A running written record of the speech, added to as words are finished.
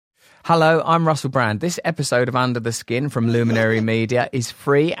Hello, I'm Russell Brand. This episode of Under the Skin from Luminary Media is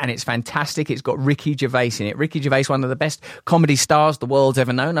free and it's fantastic. It's got Ricky Gervais in it. Ricky Gervais, one of the best comedy stars the world's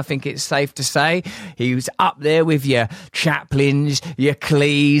ever known, I think it's safe to say. He was up there with your Chaplins, your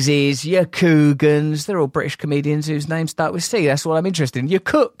Cleeses, your Coogans. They're all British comedians whose names start with C. That's what I'm interested in. Your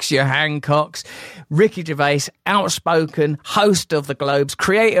Cooks, your Hancocks. Ricky Gervais, outspoken, host of The Globes,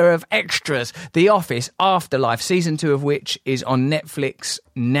 creator of Extras, The Office, Afterlife, season 2 of which is on Netflix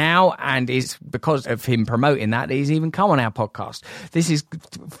now, and is because of him promoting that he's even come on our podcast. This is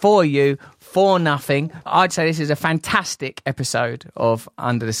for you, for nothing. I'd say this is a fantastic episode of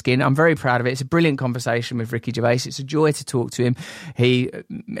Under the Skin. I'm very proud of it. It's a brilliant conversation with Ricky Gervais. It's a joy to talk to him. Me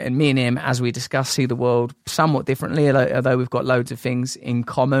and him, as we discuss, see the world somewhat differently, although we've got loads of things in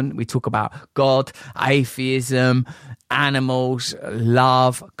common. We talk about God, atheism, animals,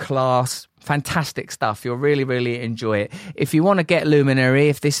 love, class. Fantastic stuff. You'll really, really enjoy it. If you want to get Luminary,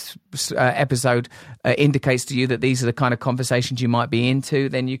 if this episode indicates to you that these are the kind of conversations you might be into,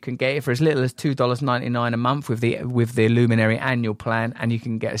 then you can get it for as little as $2.99 a month with the Luminary annual plan, and you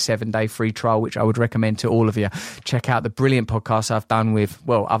can get a 7-day free trial, which I would recommend to all of you. Check out the brilliant podcasts I've done with,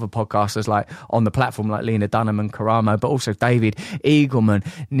 well, other podcasters like on the platform like Lena Dunham and Karamo, but also David Eagleman,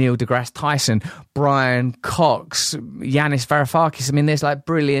 Neil deGrasse Tyson, Brian Cox, Yanis Varoufakis. I mean, there's like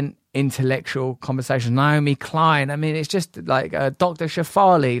brilliant intellectual conversation. Naomi Klein. I mean, it's just like Dr.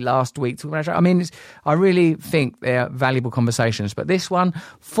 Shafali last week. I mean, I really think they're valuable conversations. But this one,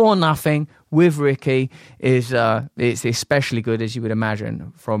 For Nothing with Ricky, is it's especially good, as you would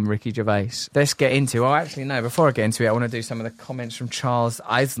imagine, from Ricky Gervais. Let's get into it. Oh, actually, no, before I get into it, I want to do some of the comments from Charles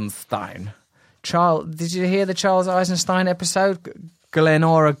Eisenstein. Did you hear the Charles Eisenstein episode?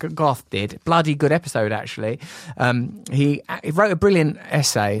 Glenora Goth did. Bloody good episode, actually. He wrote a brilliant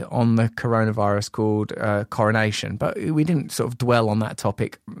essay on the coronavirus called Coronation, but we didn't sort of dwell on that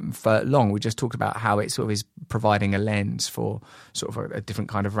topic for long. We just talked about how it sort of is providing a lens for sort of a different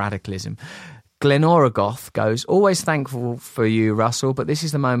kind of radicalism. Glenora Goth goes, always thankful for you, Russell, but this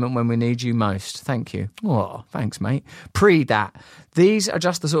is the moment when we need you most. Thank you. Oh, thanks, mate. Pre-dat. These are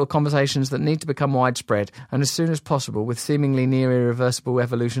just the sort of conversations that need to become widespread, and as soon as possible, with seemingly near irreversible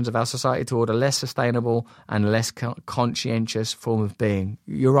evolutions of our society toward a less sustainable and less conscientious form of being.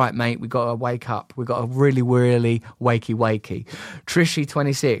 You're right, mate. We've got to wake up. We've got to really, really wakey.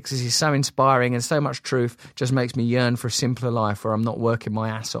 Trishy26, this is so inspiring, and so much truth just makes me yearn for a simpler life where I'm not working my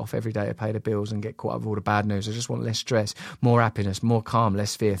ass off every day to pay the bills and get caught up with all the bad news. I just want less stress, more happiness, more calm,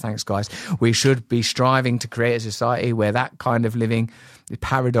 less fear. Thanks, guys. We should be striving to create a society where that kind of living,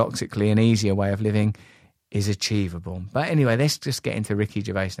 paradoxically an easier way of living, is achievable. But anyway, let's just get into Ricky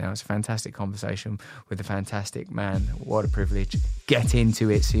Gervais now. It's a fantastic conversation with a fantastic man. What a privilege. Get into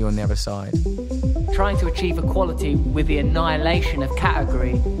it, see you on the other side. Trying to achieve equality with the annihilation of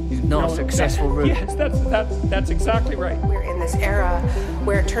category is not a successful route. Yes, that's exactly right. We're in this era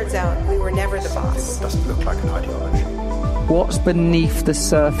where it turns out we were never the boss. It doesn't look like an ideology. What's beneath the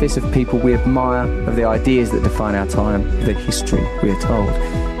surface of people we admire, of the ideas that define our time, the history we are told?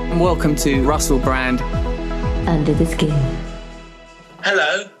 Welcome to Russell Brand. Under the Skin.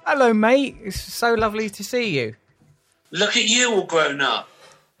 Hello. Hello, mate. It's so lovely to see you. Look at you all grown up.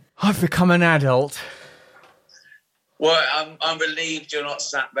 I've become an adult. Well, I'm relieved you're not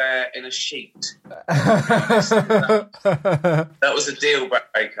sat there in a sheet. That was a deal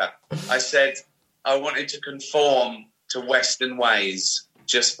breaker. I said I wanted to conform to Western ways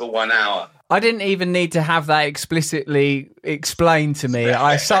just for 1 hour. I didn't even need to have that explicitly explained to me.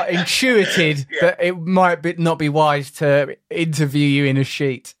 I intuited that it might not be wise to interview you in a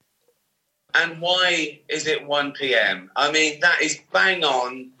sheet. And why is it 1 p.m? I mean, that is bang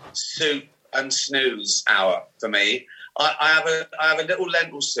on soup and snooze hour for me. I have a little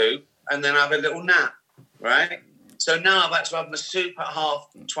lentil soup and then I have a little nap, right? So now I've had to have my soup at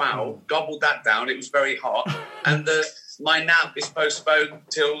 12:30, gobbled that down. It was very hot. And my nap is postponed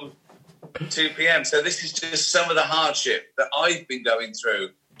till 2 p.m. So this is just some of the hardship that I've been going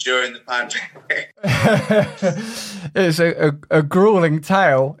through during the pandemic. It's a grueling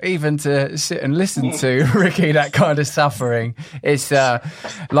tale, even to sit and listen to, Ricky, that kind of suffering. It's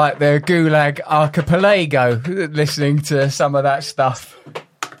like the Gulag Archipelago, listening to some of that stuff.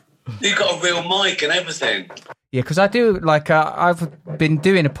 You've got a real mic and everything. Yeah, because I do, I've been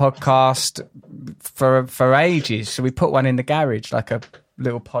doing a podcast for ages, so we put one in the garage, like a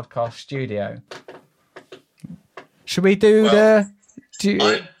little podcast studio. Should we do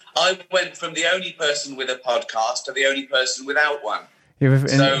I went from the only person with a podcast to the only person without one.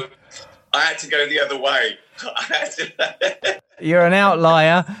 So I had to go the other way. You're an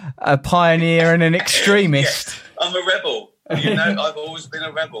outlier, a pioneer and an extremist. Yes, I'm a rebel. You know, I've always been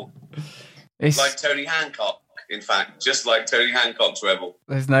a rebel. It's like Tony Hancock, in fact, just like Tony Hancock's rebel.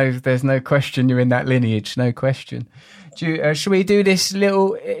 There's no question you're in that lineage. No question. Should we do this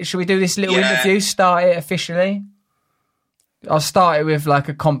little interview? Start it officially. I'll start it with like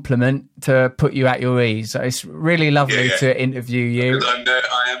a compliment to put you at your ease. It's really lovely to interview you. Because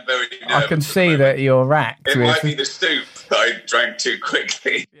I am very nervous. I can see that you're racked. It might be the soup that I drank too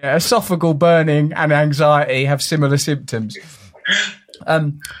quickly. Yeah, esophageal burning and anxiety have similar symptoms.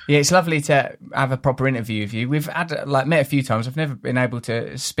 It's lovely to have a proper interview with you. We've met a few times. I've never been able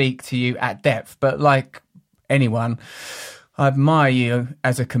to speak to you at depth, but like anyone, I admire you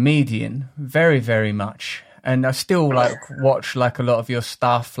as a comedian very, very much. And I still watch like a lot of your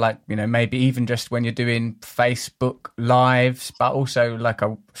stuff, like, you know, maybe even just when you're doing Facebook lives, but also like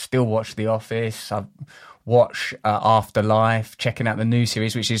I still watch The Office. I watch Afterlife, checking out the new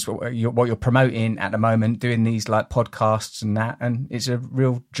series, which is what you're promoting at the moment, doing these like podcasts and that. And it's a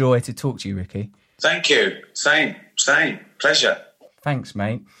real joy to talk to you, Ricky. Thank you. Same. Pleasure. Thanks,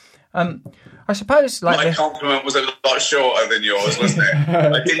 mate. I suppose like my compliment was a lot shorter than yours, wasn't it?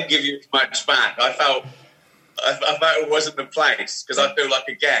 I didn't give you much back. I felt it wasn't the place because I feel like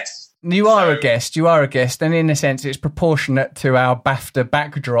a guest. You are a guest, and in a sense, it's proportionate to our BAFTA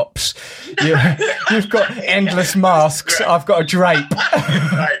backdrops. You've got endless masks. I've got a drape.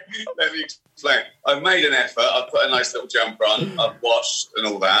 Right, let me explain. I've made an effort. I've put a nice little jumper on. I've washed and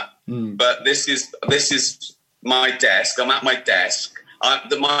all that. But this is my desk. I'm at my desk.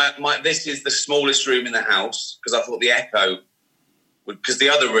 This is the smallest room in the house because I thought the echo. Because the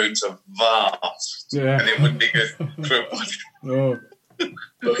other rooms are vast, and it wouldn't be good for a body. Oh.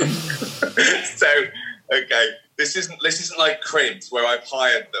 So, okay, this isn't like Cribs where I've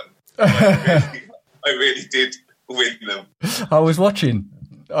hired them. I really did win them. I was watching.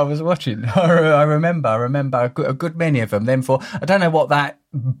 I remember a good many of them. Then I don't know what that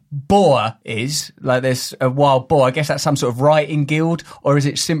boar is. Like there's a wild boar. I guess that's some sort of writing guild, or is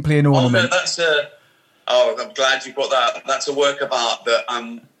it simply an ornament? Oh, no, that's a. Oh, I'm glad you brought that up. That's a work of art that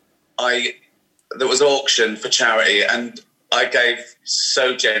that was auctioned for charity, and I gave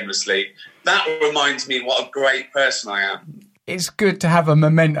so generously. That reminds me what a great person I am. It's good to have a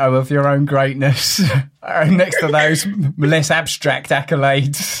memento of your own greatness next to those less abstract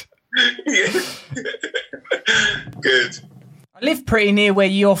accolades. Good. I live pretty near where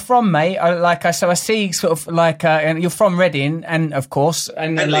you're from, mate. So I see sort of like, and you're from Reading, and of course,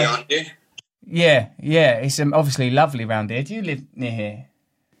 and Henley, aren't you? Yeah. It's obviously lovely round here. Do you live near here?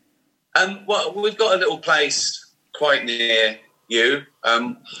 Well, we've got a little place quite near you,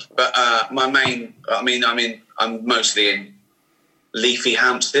 but I'm mostly in leafy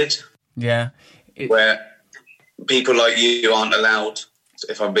Hampstead. Yeah. Where people like you aren't allowed,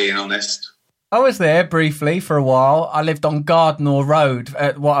 if I'm being honest. I was there briefly for a while. I lived on Gardner Road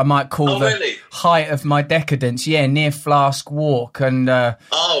at what I might call the height of my decadence. Yeah, near Flask Walk. And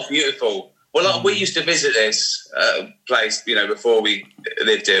oh, beautiful. Well, we used to visit this place, you know, before we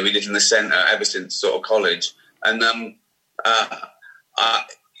lived here. We lived in the centre ever since sort of college. And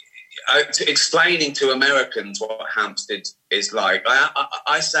explaining to Americans what Hampstead is like,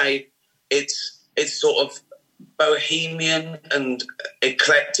 I say it's sort of bohemian and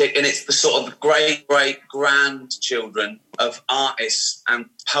eclectic, and it's the sort of great grandchildren of artists and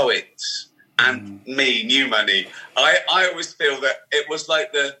poets. And me, new money. I always feel that it was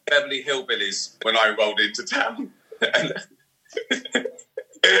like the Beverly Hillbillies when I rolled into town.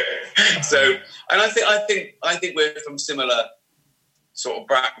 So, and I think we're from similar sort of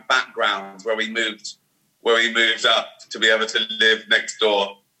backgrounds where we moved up to be able to live next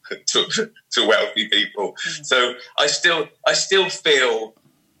door to wealthy people. So I still feel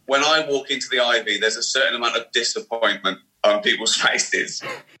when I walk into the Ivy, there's a certain amount of disappointment on people's faces.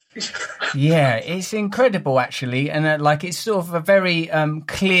 Yeah, it's incredible actually, and it's sort of a very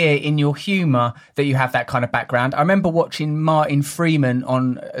clear in your humour that you have that kind of background. I remember watching Martin Freeman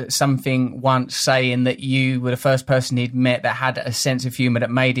on something once saying that you were the first person he'd met that had a sense of humour that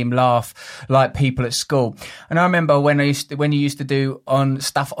made him laugh like people at school. And I remember when you used to do on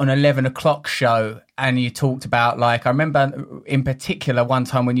stuff on 11 o'clock show. And you talked about, I remember in particular one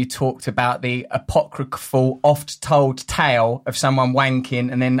time when you talked about the apocryphal, oft-told tale of someone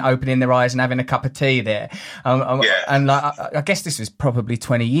wanking and then opening their eyes and having a cup of tea there. And I guess this was probably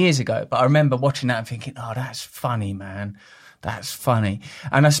 20 years ago, but I remember watching that and thinking, oh, that's funny, man. That's funny.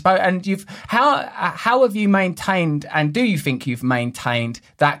 And I suppose, and how have you maintained, and do you think you've maintained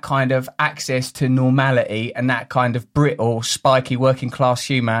that kind of access to normality and that kind of brittle, spiky working class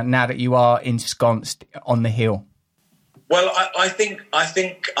humour now that you are ensconced on the hill? Well, I think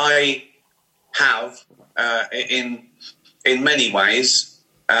I have in in many ways.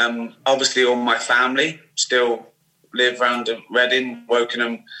 Obviously, all my family still live around Reading,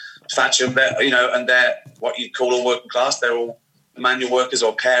 Wokingham, Thatcham, and they're what you'd call all working class. They're all manual workers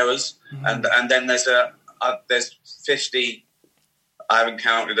or carers. And then there's 50, I haven't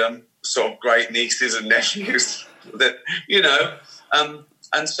counted them, sort of great nieces and nephews that,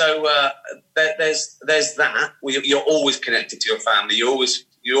 and so there's that. You're always connected to your family. You always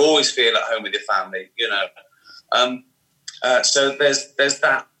feel at home with your family, so there's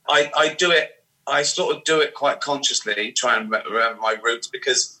that. I do it. I sort of do it quite consciously, try and remember my roots,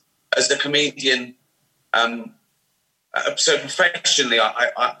 because as a comedian, so professionally,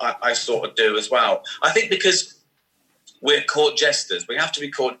 I sort of do as well. I think because we're court jesters, we have to be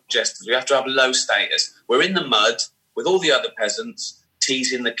court jesters. We have to have low status. We're in the mud with all the other peasants,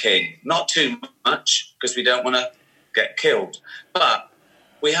 teasing the king. Not too much, because we don't want to get killed. But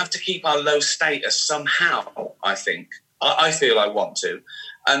we have to keep our low status somehow, I think. I feel I want to.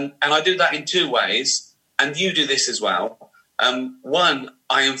 And I do that in two ways, and you do this as well. One,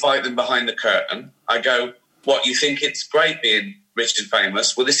 I invite them behind the curtain. I go, what, you think it's great being rich and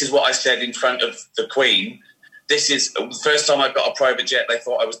famous? Well, this is what I said in front of the Queen. This is the first time I got a private jet, they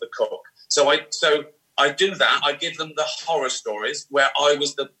thought I was the cook. So I do that. I give them the horror stories where I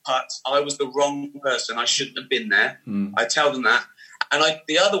was the putz, I was the wrong person, I shouldn't have been there. I tell them that. And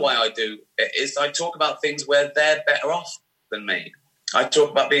the other way I do it is I talk about things where they're better off than me. I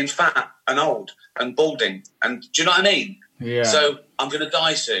talk about being fat and old and balding. And do you know what I mean? Yeah. So I'm going to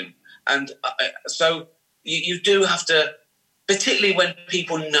die soon. And so you do have to, particularly when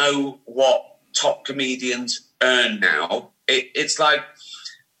people know what top comedians earn now, it's like,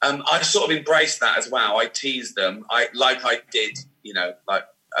 I sort of embrace that as well. I tease them, like I did,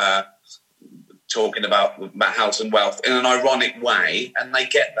 talking about house and wealth in an ironic way, and they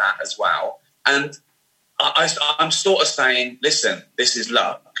get that as well. And I'm sort of saying, listen, this is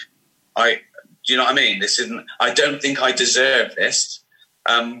luck. Do you know what I mean? This isn't. I don't think I deserve this.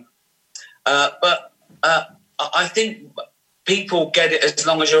 But I think people get it as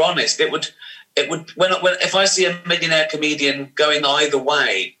long as you're honest. It would. When if I see a millionaire comedian going either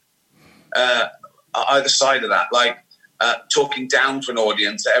way, either side of that, like talking down to an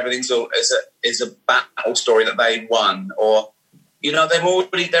audience that everything's is a battle story that they won, or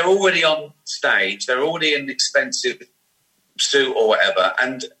they're already on stage, they're already in an expensive suit or whatever,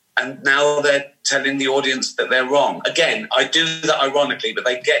 and now they're telling the audience that they're wrong. Again, I do that ironically, but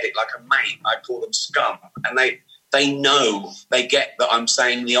they get it like a mate. I call them scum, and they know, they get that I'm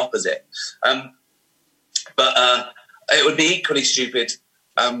saying the opposite. But it would be equally stupid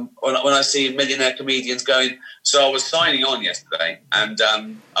when I see millionaire comedians going, so I was signing on yesterday, and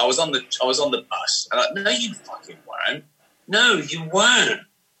I was on the bus, and no, you fucking weren't. No, you weren't.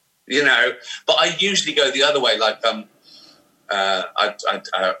 But I usually go the other way. Like a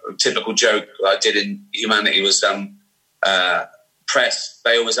typical joke I did in Humanity was press.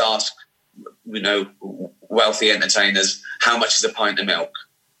 They always ask, wealthy entertainers, how much is a pint of milk?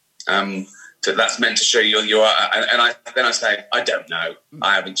 So that's meant to show you then I say, I don't know,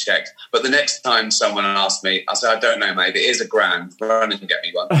 I haven't checked. But the next time someone asks me, I say, I don't know, mate, it is £1,000, run and get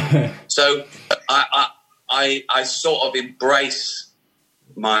me one. So I sort of embrace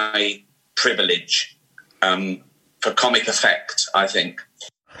my privilege for comic effect, I think.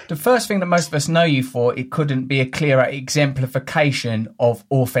 The first thing that most of us know you for, it couldn't be a clearer exemplification of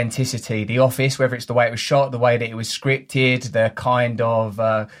authenticity. The Office, whether it's the way it was shot, the way that it was scripted, the kind of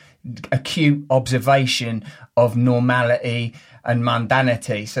acute observation of normality and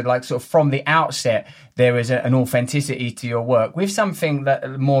mundanity. So like sort of from the outset, there is an authenticity to your work. With something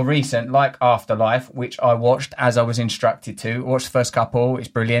that more recent, like Afterlife, which I watched as I was instructed to. Watched the first couple. It's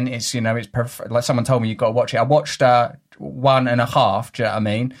brilliant. It's, it's perfect. Like someone told me, you've got to watch it. I watched 1.5. Do you know what I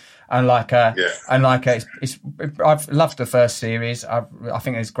mean? And I've loved the first series. I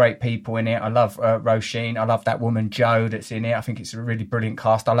think there's great people in it. I love Roisin. I love that woman Jo that's in it. I think it's a really brilliant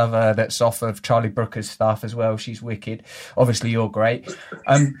cast. I love her that's off of Charlie Brooker's stuff as well. She's wicked. Obviously, you're great.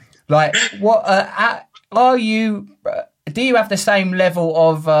 What are you? Do you have the same level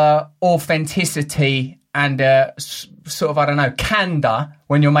of authenticity and sort of, I don't know, candor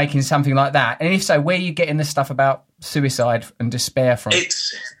when you're making something like that? And if so, where are you getting the stuff about suicide and despair from?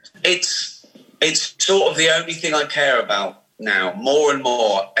 It's sort of the only thing I care about now, more and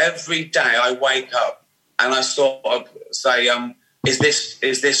more. Every day I wake up and I sort of say, is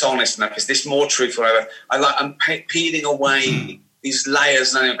this honest enough? Is this more truthful? I'm peeling away these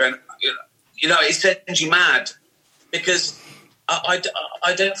layers, and I'm going, it sends you mad, because I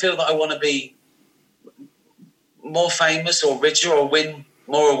don't feel that I want to be more famous or richer or win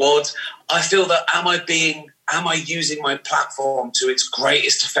more awards. I feel that, am I being am I using my platform to its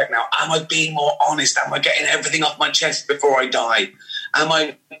greatest effect now? Am I being more honest? Am I getting everything off my chest before I die?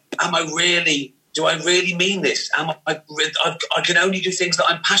 Do I really mean this? I can only do things that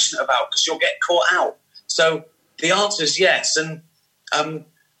I'm passionate about, because you'll get caught out. So the answer is yes. And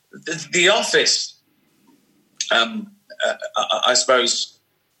the Office, I suppose,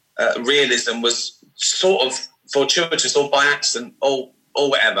 realism was sort of fortuitous or by accident or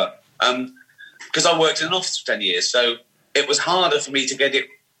whatever. Because I worked in an office for 10 years, so it was harder for me to get it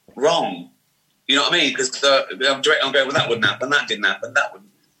wrong. You know what I mean? Because I'm going, well, that wouldn't happen, that didn't happen, that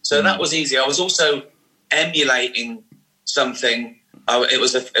wouldn't. So that was easy. I was also emulating something. It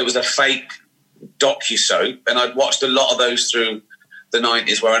was a fake docu-soap, and I'd watched a lot of those through the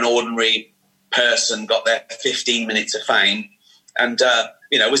 90s, where an ordinary person got their 15 minutes of fame, and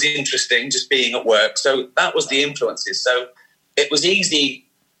it was interesting just being at work. So that was the influences. So it was easy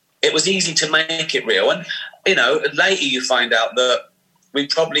to make it real. And later you find out that we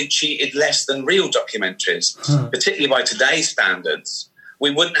probably cheated less than real documentaries, particularly by today's standards. We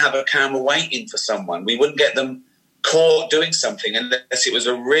wouldn't have a camera waiting for someone. We wouldn't get them caught doing something unless it was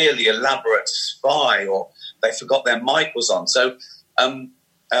a really elaborate spy or they forgot their mic was on. So I've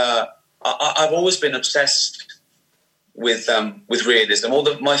always been obsessed with realism.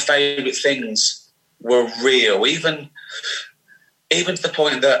 My favourite things were real, even to the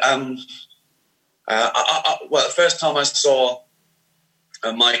point that the first time I saw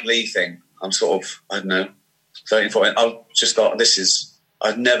a Mike Leigh thing, I'm sort of, I don't know, 13, 14, I just thought,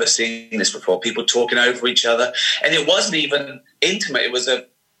 I've never seen this before. People talking over each other. And it wasn't even intimate. It was a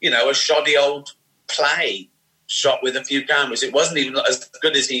shoddy old play shot with a few cameras. It wasn't even as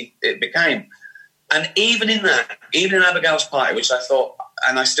good as it became. And even in Abigail's Party, which I thought,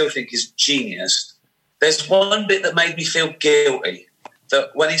 and I still think is genius, there's one bit that made me feel guilty.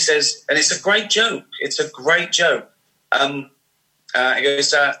 That when he says, and it's a great joke. He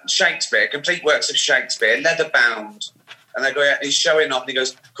goes, Shakespeare, complete works of Shakespeare, leather bound. And they go out, he's showing off, and he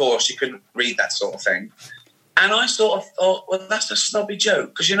goes, of course, you couldn't read that sort of thing. And I sort of thought, well, that's a snobby joke,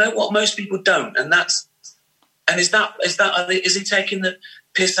 because you know what? Most people don't. Is he taking the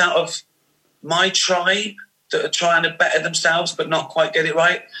piss out of my tribe that are trying to better themselves but not quite get it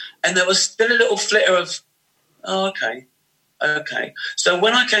right? And there was still a little flitter of, oh, okay. So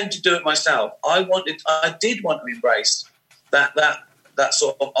when I came to do it myself, I did want to embrace that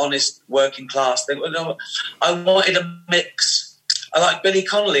sort of honest working class thing. I wanted a mix. I like Billy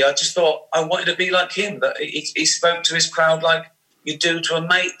Connolly. I just thought I wanted to be like him. That he spoke to his crowd like you do to a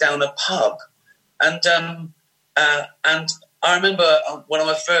mate down a pub. And I remember one of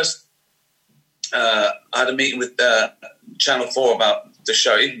my first. I had a meeting with Channel 4 about the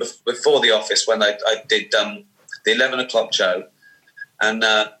show, even before The Office, when I did the 11 o'clock show, and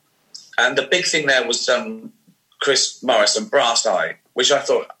the big thing there was Chris Morris and Brass Eye, which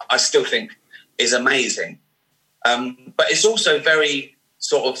I still think is amazing. But it's also very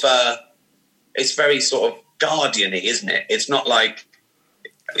sort of Guardian-y, isn't it? It's not like,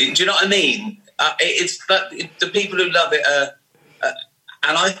 do you know what I mean? It's that the people who love it,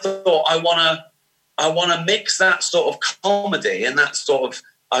 and I thought I want to mix that sort of comedy and that sort of,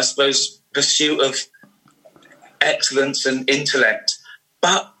 I suppose, pursuit of excellence and intellect,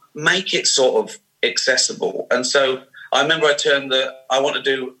 but make it sort of accessible. And so I remember I want to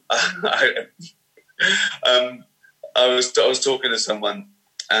do. I was talking to someone,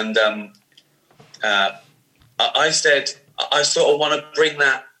 and I said I sort of want to bring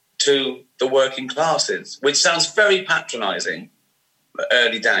that to the working classes, which sounds very patronising,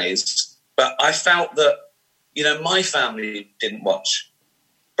 early days. But I felt that my family didn't watch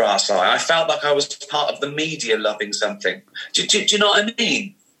Brass Eye. I felt like I was part of the media loving something. Do you know what I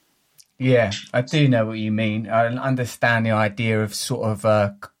mean? Yeah, I do know what you mean. I understand the idea of sort of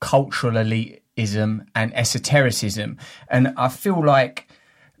cultural elitism and esotericism. And I feel like,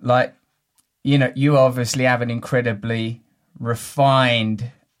 you obviously have an incredibly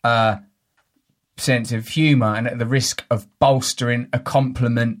refined sense of humour, and at the risk of bolstering a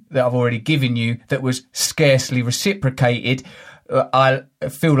compliment that I've already given you that was scarcely reciprocated, I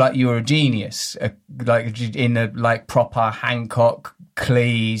feel like you're a genius, in a proper Hancock,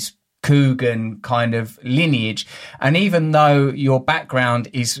 Cleese, Coogan kind of lineage. And even though your background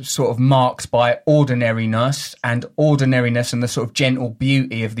is sort of marked by ordinariness and the sort of gentle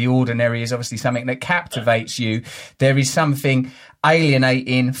beauty of the ordinary is obviously something that captivates you, there is something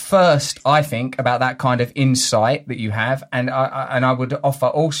alienating first, I think, about that kind of insight that you have, and I would offer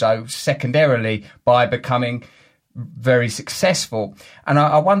also secondarily by becoming very successful. And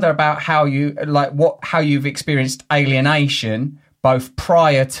I wonder about how you've experienced alienation both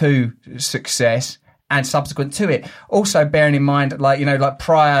prior to success and subsequent to it. Also bearing in mind, like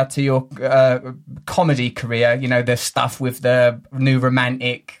prior to your comedy career, the stuff with the new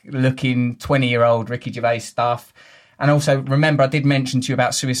romantic looking 20-year-old Ricky Gervais stuff. And also remember, I did mention to you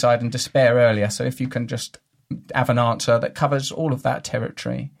about suicide and despair earlier. So if you can just have an answer that covers all of that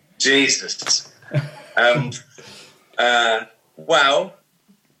territory. Jesus. Well,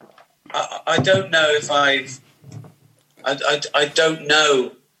 I don't know if I don't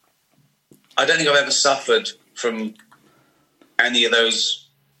know. I don't think I've ever suffered from any of those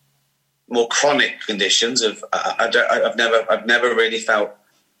more chronic conditions. I've never really felt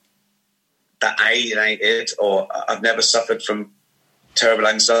that alienated, or I've never suffered from terrible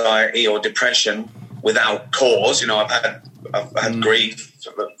anxiety or depression without cause. I've had grief,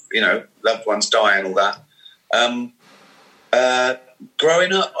 loved ones die and all that.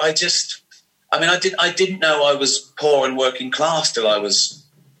 Growing up, I didn't know I was poor and working class till I was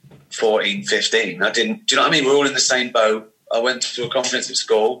 14, 15. I didn't. Do you know what I mean? We're all in the same boat. I went to a comprehensive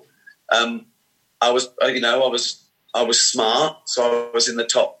school. I was smart, so I was in the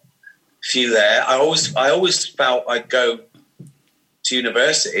top few there. I always felt I'd go to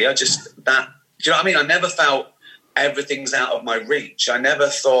university. Do you know what I mean? I never felt everything's out of my reach. I never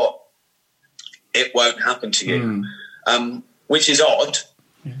thought it won't happen to you, which is odd.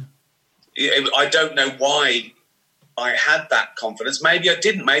 Yeah. I don't know why I had that confidence. Maybe I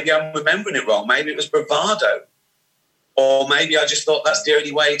didn't. Maybe I'm remembering it wrong. Maybe it was bravado. Or maybe I just thought that's the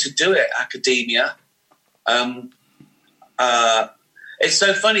only way to do it, academia. It's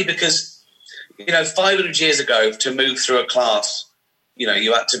so funny because, 500 years ago, to move through a class,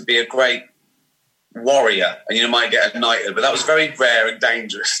 you had to be a great warrior and you might get a knighthood, but that was very rare and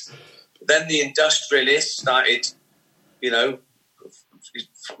dangerous. Then the industrialists started,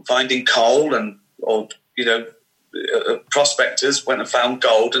 finding coal or prospectors went and found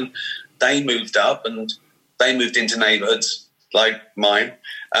gold, and they moved up and they moved into neighbourhoods like mine.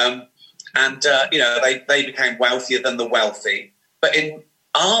 They became wealthier than the wealthy. But in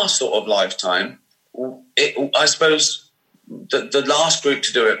our sort of lifetime, I suppose the last group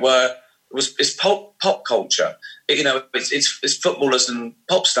to do it is pop culture. It's footballers and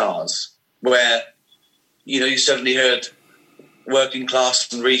pop stars where, you suddenly heard working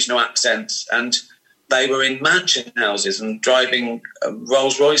class and regional accents, and they were in mansion houses and driving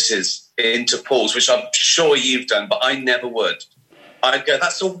Rolls Royces into pools, which I'm sure you've done, but I never would. I'd go,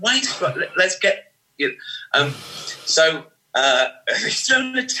 that's a waste. Let's get you. So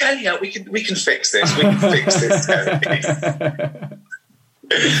throw the telly out. We can fix this. We can fix this.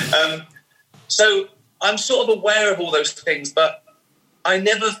 So I'm sort of aware of all those things, but I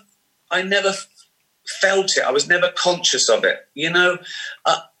never felt it. I was never conscious of it.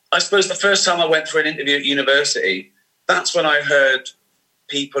 I suppose the first time I went for an interview at university, that's when I heard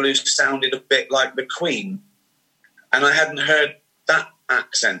people who sounded a bit like the Queen, and I hadn't heard that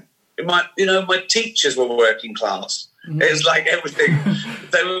accent. My teachers were working class. Mm-hmm. It was like everything.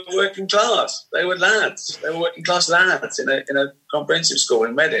 They were working class. They were lads. They were working class lads in a comprehensive school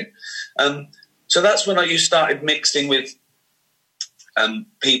in Reading. So that's when I started mixing with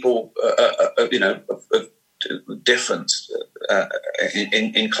people, of difference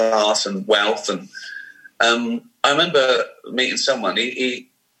in class and wealth. And I remember meeting someone. He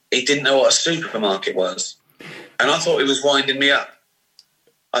didn't know what a supermarket was, and I thought he was winding me up.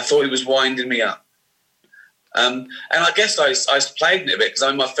 And I guess I was playing it a bit because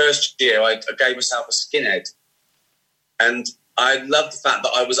in my first year I gave myself a skinhead, and I loved the fact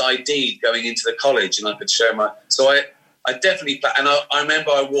that I was ID'd going into the college and I could show my. So I definitely and I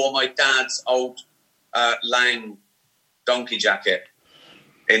remember I wore my dad's old Lang donkey jacket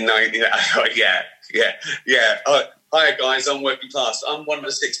in 19. I thought, yeah. Hi guys, I'm working class. I'm one of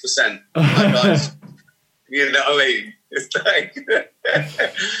the 6%. Hi guys, you know what I mean? It's like,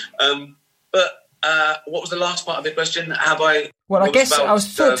 but what was the last part of the question? Well, I guess I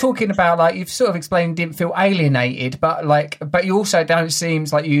was sort of talking about, like, you've sort of explained didn't feel alienated, but you also don't seem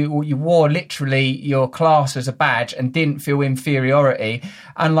like you wore literally your class as a badge and didn't feel inferiority.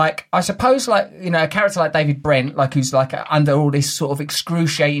 And like, I suppose, like, a character like David Brent, like, who's like under all this sort of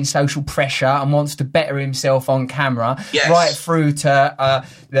excruciating social pressure and wants to better himself on camera, yes, right through to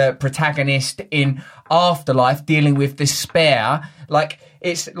the protagonist in Afterlife dealing with despair. Like,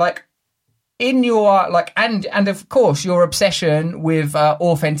 it's like, in your, like, and of course your obsession with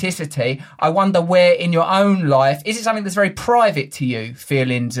authenticity, I wonder where in your own life, is it something that's very private to you,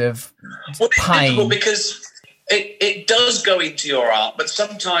 feelings of pain? It's difficult because it does go into your art, but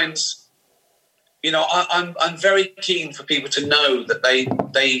sometimes, I'm very keen for people to know that they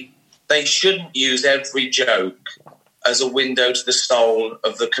shouldn't use every joke as a window to the soul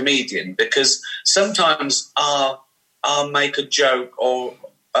of the comedian, because sometimes I'll make a joke or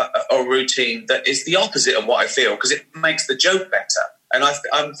a routine that is the opposite of what I feel, because it makes the joke better. And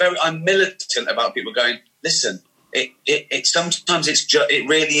I'm militant about people going, listen, it sometimes it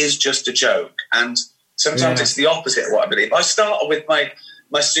really is just a joke, and sometimes it's the opposite of what I believe. I start with my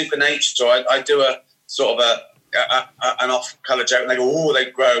supernature, so I do a sort of an off-colour joke, and they go, oh,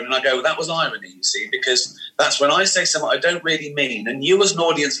 they've grown, and I go, well, that was irony, you see, because that's when I say something I don't really mean, and you as an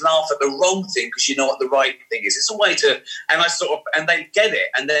audience laugh at the wrong thing because you know what the right thing is. It's a way to, and they get it,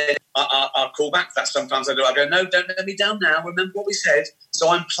 and then I'll call back to that. Sometimes I go, no, don't let me down now, remember what we said. So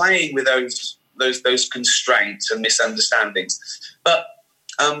I'm playing with those constraints and misunderstandings. But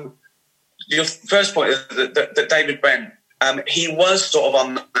your first point is that David Brent, he was sort of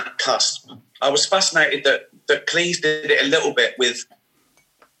on that cusp. I was fascinated that Cleese did it a little bit with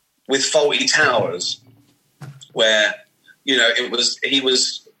Fawlty Towers, where he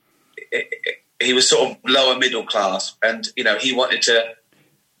was sort of lower middle class, and he wanted to.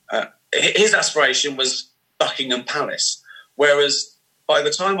 His aspiration was Buckingham Palace, whereas by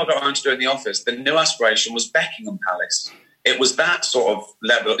the time I got around to doing The Office, the new aspiration was Buckingham Palace. It was that sort of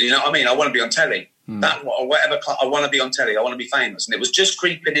level. You know what I mean? I want to be on telly. That or whatever. I want to be on telly. I want to be famous, and it was just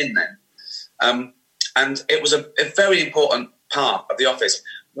creeping in then. And it was a very important part of The Office.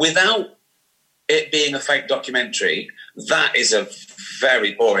 Without it being a fake documentary, that is a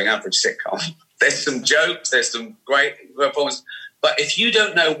very boring average sitcom. There's some jokes, there's some great performances. But if you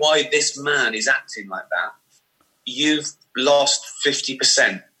don't know why this man is acting like that, you've lost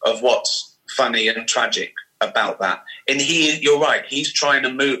 50% of what's funny and tragic about that. And you're right, he's trying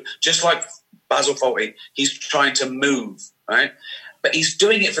to move, just like Basil Fawlty, he's trying to move, right? But he's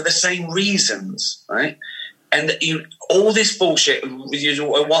doing it for the same reasons, right? And all this bullshit, I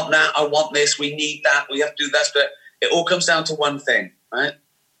want that, I want this, we need that, we have to do that, but it all comes down to one thing, right?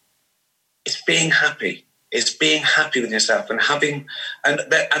 It's being happy. It's being happy with yourself and having, and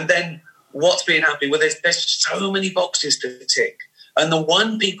then what's being happy with? There's so many boxes to tick, and the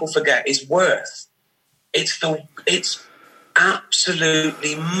one people forget is worth. It's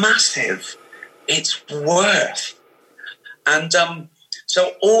absolutely massive. It's worth. And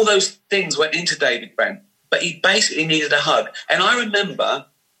so all those things went into David Brent, but he basically needed a hug. And I remember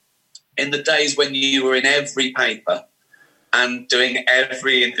in the days when you were in every paper and doing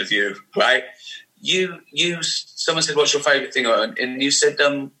every interview, right? Someone said, what's your favourite thing? And you said,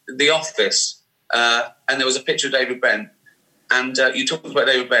 The Office. And there was a picture of David Brent. And you talked about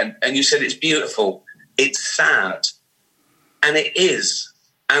David Brent, and you said it's beautiful. It's sad. And it is.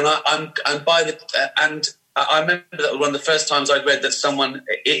 And I remember that one of the first times I'd read that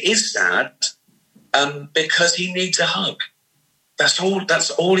it is sad because he needs a hug. That's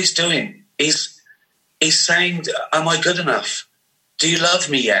all he's doing. He's saying, am I good enough? Do you love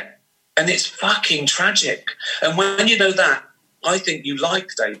me yet? And it's fucking tragic. And when you know that, I think you like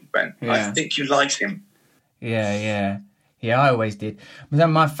David Brent. Yeah. I think you like him. Yeah, I always did. One of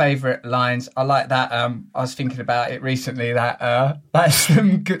my favourite lines, I like that. I was thinking about it recently. That's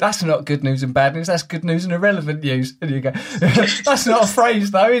not good news and bad news. That's good news and irrelevant news. And you go, that's not a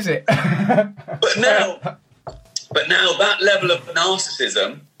phrase, though, is it? But now that level of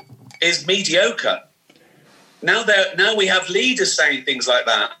narcissism is mediocre. Now we have leaders saying things like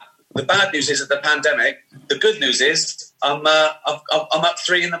that. The bad news is that the pandemic. The good news is I'm up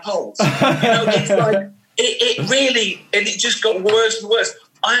 3 in the polls. It's like. It really, and it just got worse and worse.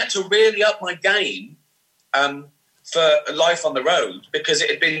 I had to really up my game for life on the road because it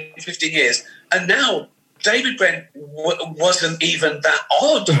had been 15 years. And now David Brent wasn't even that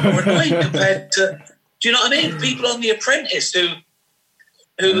odd or annoying compared to, do you know what I mean? People on The Apprentice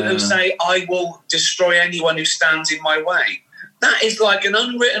who say, I will destroy anyone who stands in my way. That is like an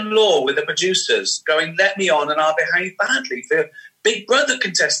unwritten law with the producers going, let me on and I'll behave badly. For Big Brother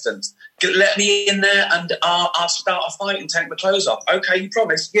contestants, let me in there and I'll start a fight and take my clothes off. Okay, you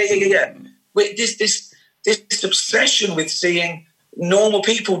promise? Yeah. With this obsession with seeing normal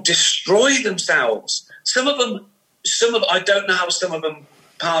people destroy themselves. Some of them, I don't know how some of them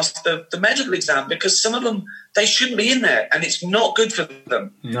passed the medical exam because some of them, they shouldn't be in there and it's not good for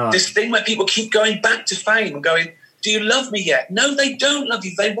them. No. This thing where people keep going back to fame and going, do you love me yet? No, they don't love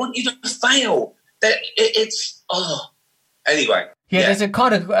you. They want you to fail. Anyway. Yeah, there's a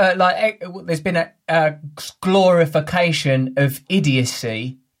kind of there's been a glorification of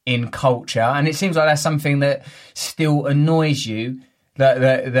idiocy in culture, and it seems like that's something that still annoys you.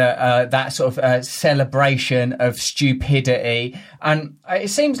 That sort of celebration of stupidity, and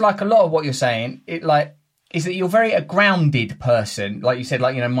it seems like a lot of what you're saying, is that you're very a grounded person. Like you said,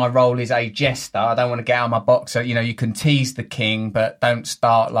 like, you know, my role is a jester. I don't want to get out of my box. So, you know, you can tease the king, but don't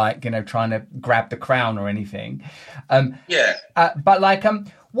start like, you know, trying to grab the crown or anything. But like,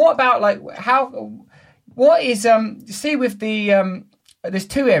 what about like what is, see with the, there's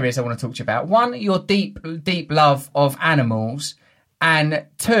two areas I want to talk to you about. One, your deep love of animals. And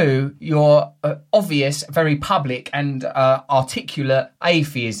two, your obvious, very public and articulate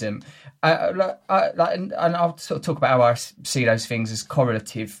atheism. And I'll sort of talk about how I see those things as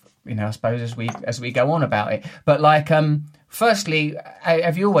correlative, you know, I suppose, as we go on about it. But like, firstly,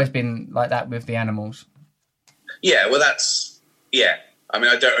 have you always been like that with the animals? Yeah, well, I mean,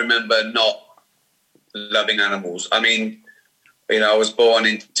 I don't remember not loving animals. I mean, you know, I was born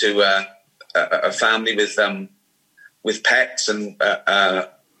into a family with pets, and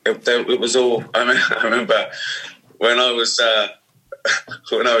it was all. I remember when I was a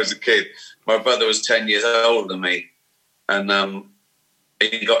kid, my brother was 10 years older than me, and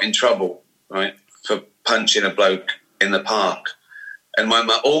he got in trouble, right, for punching a bloke in the park. And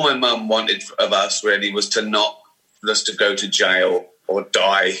all my mum wanted of us really was to not us to go to jail or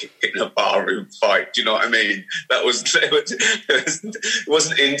die in a barroom fight. Do you know what I mean? It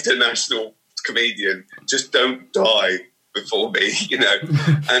wasn't international comedian. Just don't die before me, you know.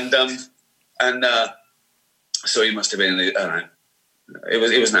 and so he must have been, I don't know.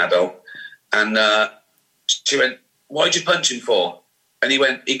 It was an adult, and she went, "Why'd you punch him for?" And he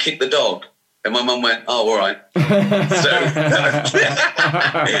went, "He kicked the dog." And my mum went, "Oh, all right." So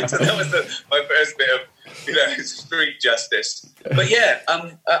that was my first bit of, you know, street justice. But yeah,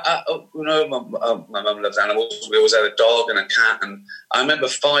 you know, my mum loves animals. We always had a dog and a cat, and I remember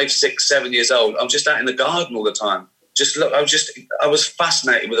 5, 6, 7 years old. I'm just out in the garden all the time. I was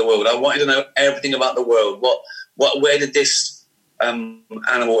fascinated with the world. I wanted to know everything about the world. Where did this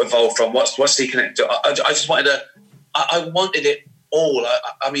animal evolve from? What's he connected to? I just wanted to. I wanted it all.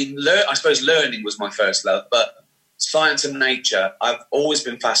 I mean, I suppose learning was my first love, but science and nature, I've always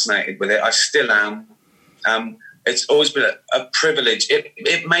been fascinated with it. I still am. It's always been a privilege.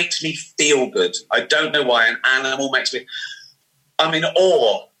 It makes me feel good. I don't know why. An animal makes me. I'm in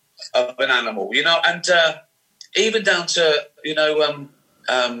awe of an animal, you know, and even down to, you know,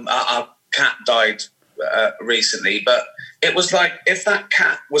 our cat died recently, but it was like, if that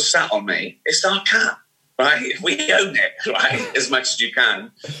cat was sat on me, it's our cat, right? We own it, right, as much as you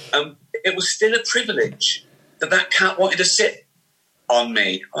can. It was still a privilege that cat wanted to sit on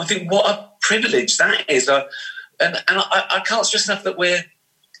me. I think what a privilege that is. And I can't stress enough that we're,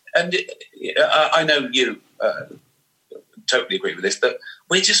 and I know you totally agree with this, that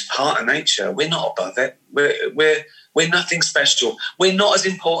we're just part of nature. We're not above it. We're nothing special. We're not as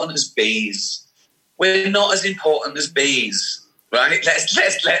important as bees. We're not as important as bees, right? Let's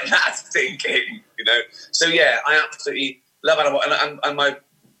let that sink in, you know. So yeah, I absolutely love animals, and my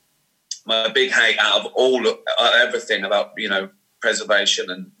big hate out of everything about, you know,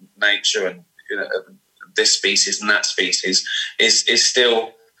 preservation and nature and, you know, this species and that species is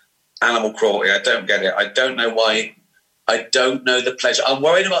still animal cruelty. I don't get it. I don't know why. I don't know the pleasure. I'm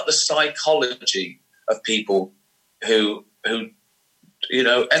worried about the psychology of people who you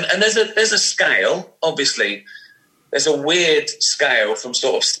know, and there's a scale, obviously. There's a weird scale from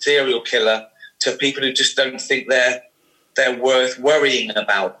sort of serial killer to people who just don't think they're worth worrying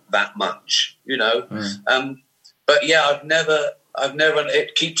about that much, you know. But yeah, I've never.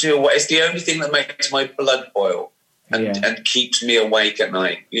 It keeps you awake. It's the only thing that makes my blood boil and keeps me awake at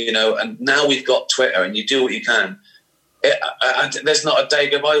night, you know. And now we've got Twitter, and you do what you can. There's not a day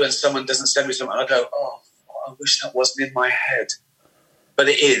go by when someone doesn't send me something. I go, oh, I wish that wasn't in my head, but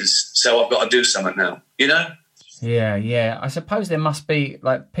it is. So I've got to do something now, you know. Yeah. I suppose there must be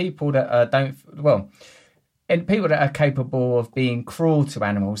like people that and people that are capable of being cruel to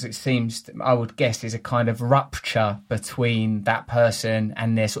animals. It seems, I would guess, is a kind of rupture between that person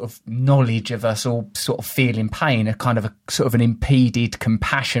and their sort of knowledge of us all sort of feeling pain, a kind of a sort of an impeded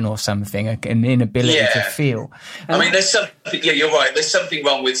compassion or something, an inability to feel. I mean, there's something. Yeah, you're right. There's something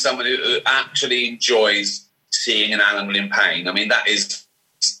wrong with someone who actually enjoys seeing an animal in pain. I mean, that's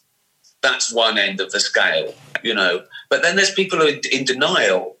one end of the scale, you know. But then there's people who are in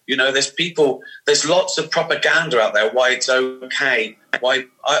denial. You know, there's lots of propaganda out there why it's okay, why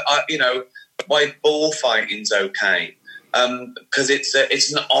why bullfighting's okay, because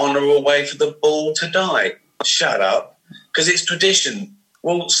it's an honourable way for the bull to die. Shut up, because it's tradition.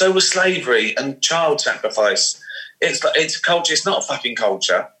 Well, so was slavery and child sacrifice. It's culture. It's not a fucking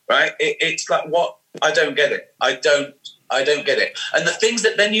culture, right? It's like, what? I don't get it. I don't get it. And the things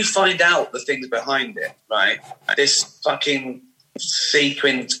that then you find out, the things behind it, right? This fucking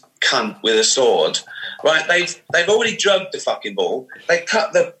sequined cunt with a sword right? They've already drugged the fucking bull. They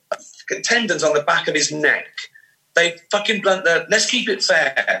cut the tendons on the back of his neck. They fucking blunt the. Let's keep it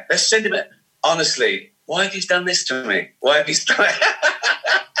fair. Let's send him. Honestly, why have you done this to me? Why have you?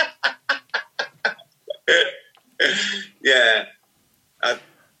 Yeah, I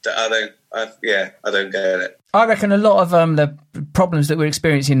don't get it. I reckon a lot of the problems that we're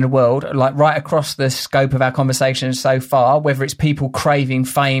experiencing in the world, like right across the scope of our conversation so far, whether it's people craving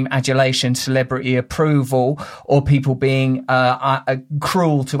fame, adulation, celebrity approval, or people being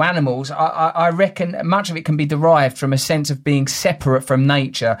cruel to animals, I reckon much of it can be derived from a sense of being separate from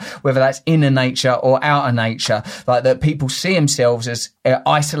nature, whether that's inner nature or outer nature, like that people see themselves as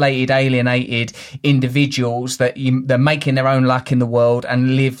isolated, alienated individuals that they're making their own luck in the world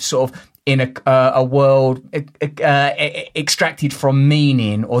and live sort of in a world extracted from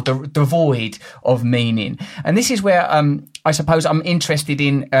meaning or devoid of meaning. And this is where I suppose I'm interested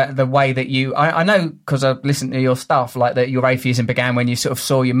in the way that you... I know, because I've listened to your stuff, like that your atheism began when you sort of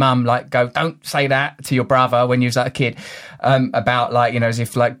saw your mum like go, don't say that to your brother when you was like a kid, about like, you know, as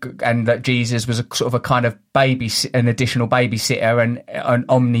if like, and that Jesus was a sort of a kind of an additional babysitter and an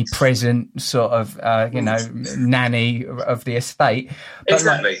omnipresent sort of, nanny of the estate. But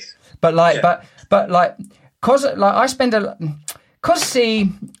exactly. Cause I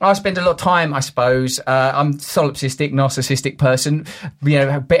spend a lot of time, I suppose. I'm solipsistic, narcissistic person. You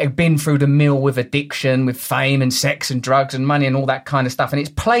know, been through the mill with addiction, with fame and sex and drugs and money and all that kind of stuff. And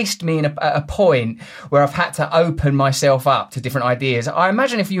it's placed me at a point where I've had to open myself up to different ideas. I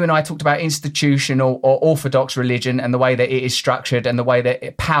imagine if you and I talked about institutional or orthodox religion and the way that it is structured and the way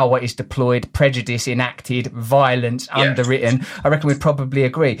that power is deployed, prejudice enacted, violence underwritten, I reckon we'd probably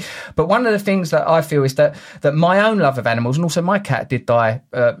agree. But one of the things that I feel is that my own love of animals, and also my cat did die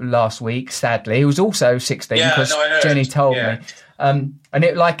last week, sadly. He was also 16 because Jenny told me. And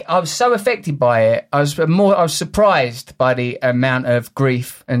it, like, I was so affected by it. I was surprised by the amount of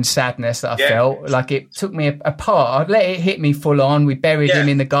grief and sadness that I felt. Like, it took me apart. I let it hit me full on. We buried him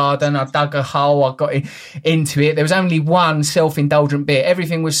in the garden. I dug a hole. I got into it. There was only one self-indulgent bit.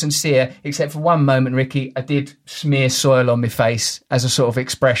 Everything was sincere, except for one moment, Ricky. I did smear soil on my face as a sort of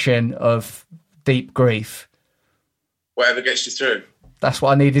expression of deep grief. Whatever gets you through. That's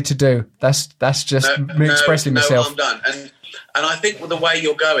what I needed to do. That's just me expressing myself. I'm done. And I think the way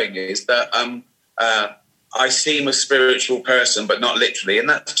you're going is that I seem a spiritual person, but not literally, and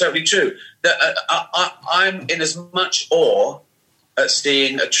that's totally true. That I'm in as much awe at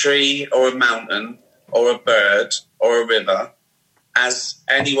seeing a tree or a mountain or a bird or a river as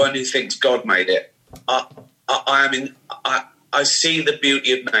anyone who thinks God made it. I see the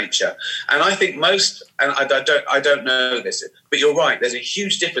beauty of nature, and I think most, and I don't know this, but you're right. There's a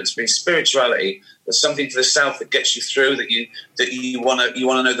huge difference between spirituality. There's something to the self that gets you through. That you want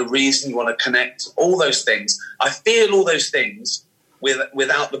to know the reason. You want to connect. All those things. I feel all those things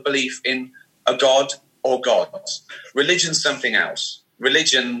without the belief in a God or gods. Religion's something else.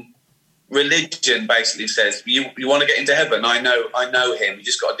 Religion basically says you want to get into heaven. I know him. You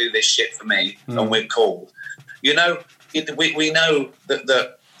just got to do this shit for me, and we're cool. You know. We know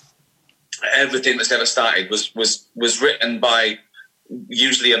that everything that's ever started was written by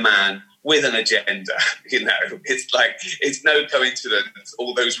usually a man with an agenda. You know, it's like, it's no coincidence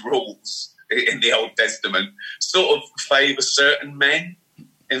all those rules in the Old Testament sort of favour certain men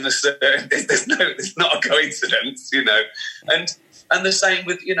in the certain. It's not a coincidence, you know, and the same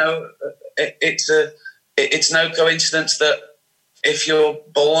with, you know, it's no coincidence that if you're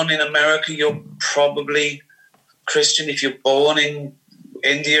born in America, you're probably Christian. If you're born in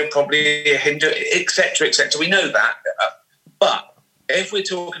India, probably a Hindu, etc., etc. We know that. But if we're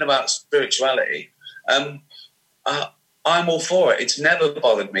talking about spirituality, I'm all for it. It's never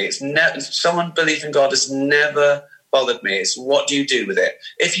bothered me. Someone believing in God has never bothered me. It's what do you do with it?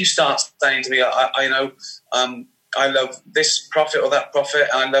 If you start saying to me, I love this prophet or that prophet,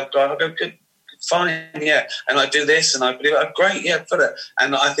 and I love God, I go, good. Fine, yeah, and I do this, and I believe it. Great, yeah, put it.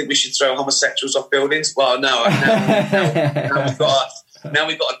 And I think we should throw homosexuals off buildings. Well, no, now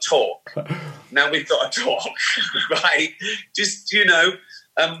we've got to talk. Now we've got to talk, right? Just, you know.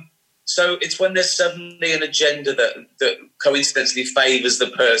 So it's when there's suddenly an agenda that coincidentally favours the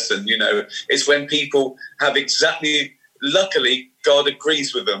person. You know, it's when people have exactly. Luckily, God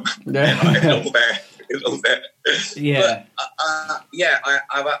agrees with them. It's all there. Yeah. But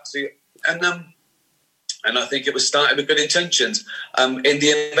I've absolutely. And I think it was started with good intentions. In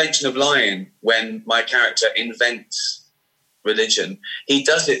The Invention of Lying, when my character invents religion, he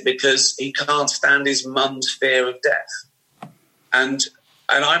does it because he can't stand his mum's fear of death. And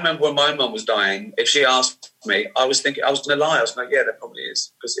I remember when my mum was dying, if she asked me, I was thinking I was going to lie. I was like, yeah, there probably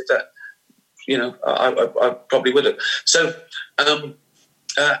is. Because if that, I probably would have. So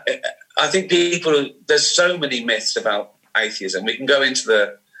I think there's so many myths about atheism. We can go into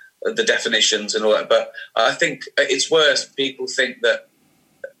the definitions and all that, but I think it's worse. People think that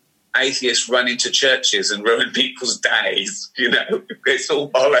atheists run into churches and ruin people's days. It's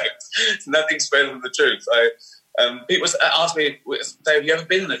all bollocks. Nothing's better than the truth. People ask me, say, have you ever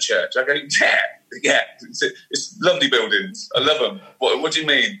been in a church? I go, yeah. It's lovely buildings. I love them. What do you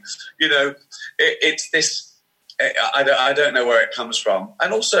mean? It's this. I don't know where it comes from.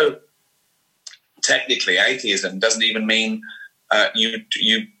 And also, technically, atheism doesn't even mean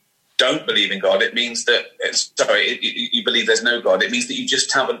you don't believe in God. It means that you believe there's no God. It means that you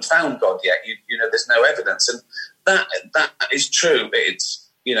just haven't found God yet. There's no evidence, and that is true. It's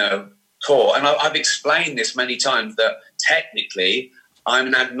core. And I've explained this many times that technically I'm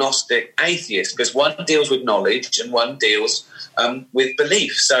an agnostic atheist because one deals with knowledge and one deals with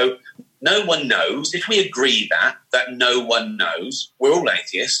belief. So no one knows. If we agree that no one knows, we're all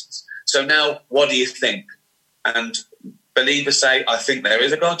atheists. So now what do you think? And believers say, I think there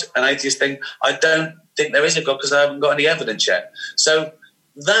is a God. And atheists think, I don't think there is a God because I haven't got any evidence yet. So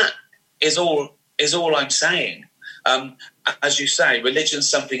that is all I'm saying. As you say, religion's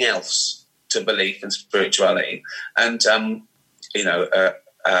something else to belief and spirituality. And,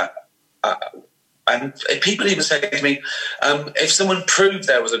 and people even say to me, if someone proved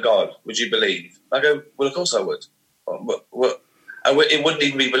there was a God, would you believe? I go, well, of course I would. It wouldn't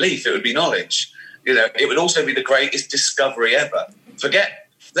even be belief, it would be knowledge. It would also be the greatest discovery ever.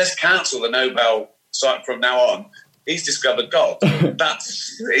 Let's cancel the Nobel from now on. He's discovered God.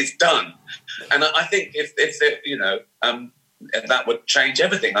 It's done. And I think if that would change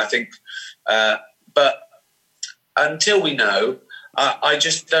everything. I think, but until we know, I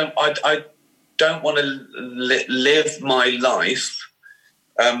just don't. I don't want to live my life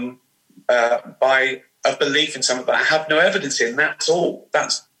by a belief in something that I have no evidence in. That's all.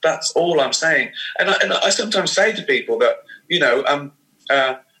 That's all I'm saying. And I sometimes say to people that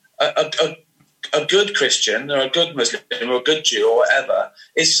a good Christian or a good Muslim or a good Jew or whatever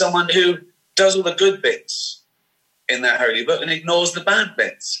is someone who does all the good bits in their holy book and ignores the bad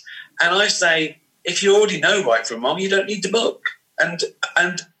bits. And I say, if you already know right from wrong, you don't need the book. And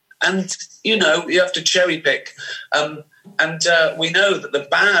you have to cherry pick. We know that the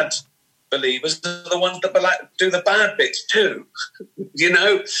bad believers are the ones that do the bad bits too.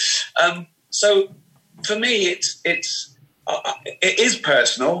 So for me, it is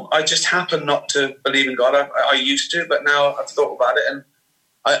personal. I just happen not to believe in God. I used to, but now I've thought about it, and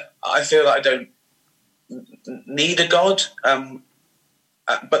I feel that I don't need a God.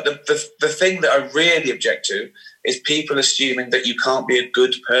 But the thing that I really object to is people assuming that you can't be a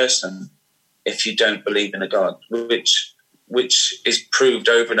good person if you don't believe in a God, which is proved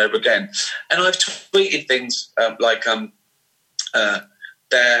over and over again. And I've tweeted things like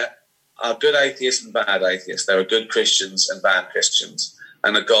there are good atheists and bad atheists. There are good Christians and bad Christians,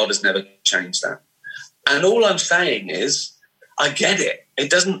 and a God has never changed that. And all I'm saying is, I get it.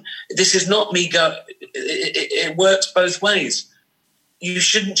 This is not me it works both ways. You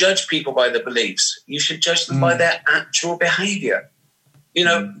shouldn't judge people by their beliefs. You should judge them by their actual behaviour.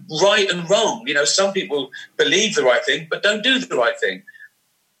 Right and wrong. Some people believe the right thing but don't do the right thing,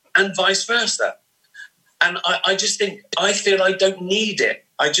 and vice versa. And I just think, I feel I don't need it.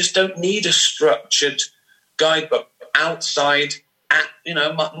 I just don't need a structured guidebook outside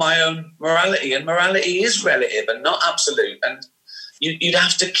my own morality. And morality is relative and not absolute. And you'd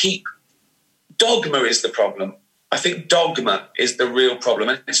have to keep... Dogma is the problem. I think dogma is the real problem.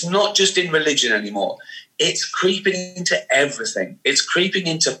 And it's not just in religion anymore. It's creeping into everything. It's creeping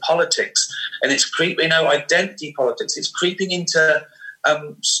into politics, and it's creeping, identity politics. It's creeping into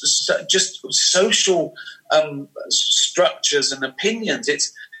just social structures and opinions.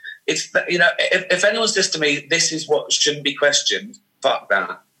 It's if anyone says to me, this is what shouldn't be questioned, fuck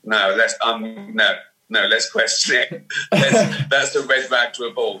that. No, let's question it. That's a red rag to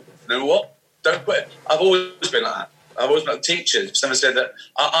a bull. You know what? Don't quit. I've always been like that. I've always been like teachers. Someone said that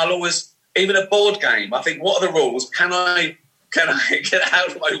I'll always, even a board game, I think, what are the rules? How do I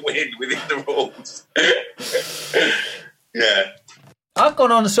win within the rules? Yeah. I've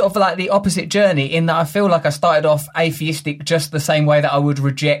gone on sort of like the opposite journey in that I feel like I started off atheistic just the same way that I would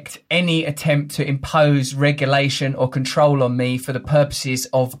reject any attempt to impose regulation or control on me for the purposes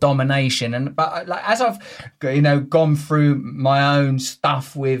of domination. But as I've gone through my own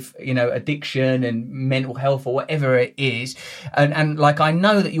stuff with addiction and mental health or whatever it is, and like I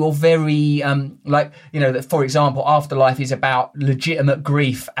know that you're very that, for example, afterlife is about legitimate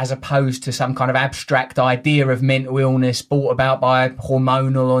grief as opposed to some kind of abstract idea of mental illness brought about by hormonal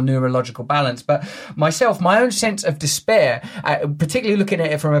hormonal or neurological balance. But myself, my own sense of despair, particularly looking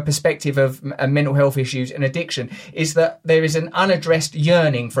at it from a perspective of mental health issues and addiction, is that there is an unaddressed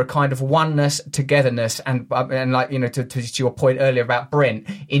yearning for a kind of oneness, togetherness, and like, you know, to your point earlier about Brent,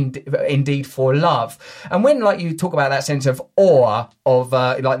 indeed for love. And when, like, you talk about that sense of awe of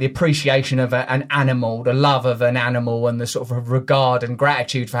like the appreciation of an animal, the love of an animal, and the sort of regard and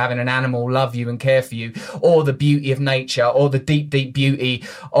gratitude for having an animal love you and care for you, or the beauty of nature, or the deep beauty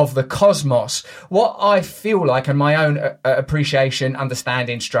of the cosmos, what I feel like, and my own appreciation,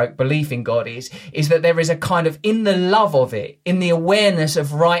 understanding, stroke belief in God is that there is a kind of, in the love of it, in the awareness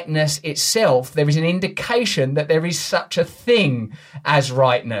of rightness itself, there is an indication that there is such a thing as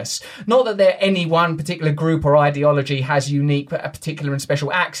rightness. Not that any one particular group or ideology has unique, a particular and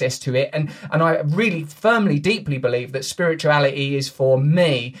special access to it. And I really firmly, deeply believe that spirituality is for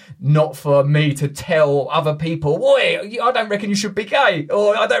me, not for me to tell other people, boy, I don't reckon you should be gay,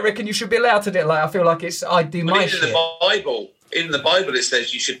 or I don't reckon you should be allowed to do it. Like, I feel like I do my shit. In the Bible, it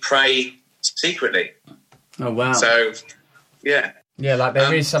says you should pray secretly. Oh, wow. So, yeah. Yeah, like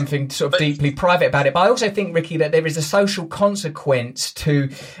there is something sort of deeply private about it. But I also think, Ricky, that there is a social consequence to,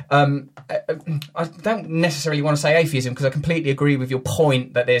 I don't necessarily want to say atheism, because I completely agree with your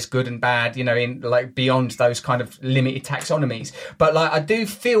point that there's good and bad, you know, in like beyond those kind of limited taxonomies. But like, I do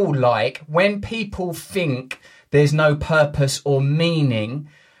feel like when people think there's no purpose or meaning,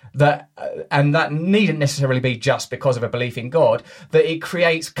 that and that needn't necessarily be just because of a belief in God, that it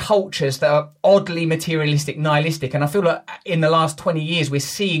creates cultures that are oddly materialistic, nihilistic. And I feel like in the last 20 years we're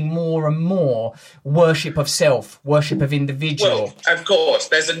seeing more and more worship of self, worship of individual. Well, of course,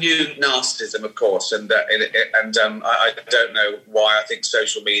 there's a new narcissism, of course, and I don't know why. I think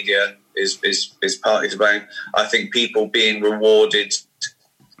social media is partly to blame. I think people being rewarded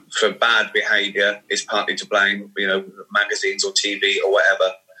for bad behaviour is partly to blame. You know, magazines or TV or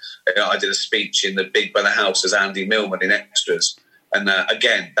whatever. You know, I did a speech in the Big Brother house as Andy Millman in Extras, and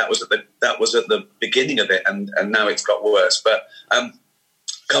again, that was at the beginning of it, and now it's got worse. But a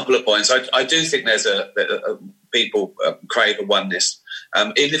couple of points. I do think there's people crave a oneness,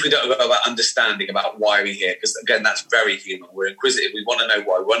 even if we don't go about understanding about why we're here, because again, that's very human. We're inquisitive. We want to know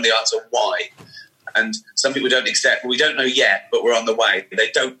why. We want the answer why. And some people don't accept. We don't know yet, but we're on the way.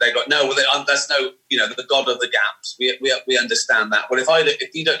 They go, no. Well, there's no, you know, the God of the gaps. We understand that. Well,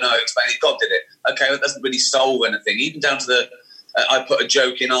 if you don't know, explain it. God did it. Okay, well, it doesn't really solve anything. Even down to the, I put a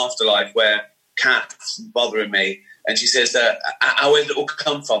joke in Afterlife where Kat's bothering me, and she says, "Where did it all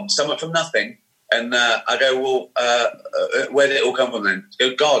come from? Somewhere from nothing." And I go, "Well, where did it all come from then?" She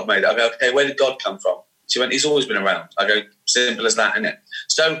goes, "God made it." I go, "Okay, where did God come from?" She went, "He's always been around." I go, "Simple as that, isn't it?"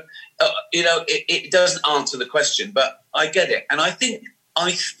 So. You know, it doesn't answer the question, but I get it. And I think,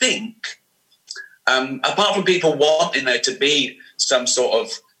 apart from people wanting there to be some sort of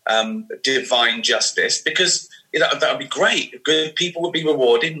divine justice, because, you know, that would be great. Good people would be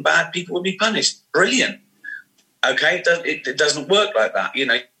rewarded and bad people would be punished. Brilliant. Okay, it doesn't work like that. You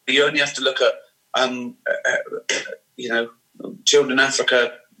know, you only have to look at, you know, children in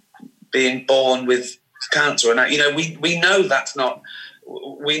Africa being born with cancer, and you know, we know that's not.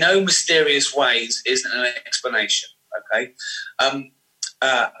 We know mysterious ways isn't an explanation, okay?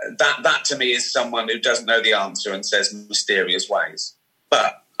 That to me is someone who doesn't know the answer and says mysterious ways.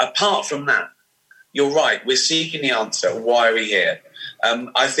 But apart from that, you're right, we're seeking the answer. Why are we here?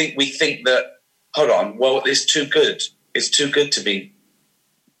 I think we think that, hold on, well, it's too good. It's too good to be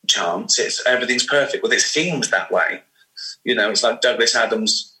chance. Everything's perfect. Well, it seems that way. You know, it's like Douglas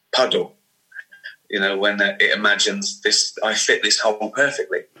Adams' puddle. You know, when it imagines this, I fit this hole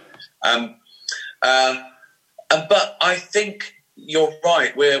perfectly. But I think you're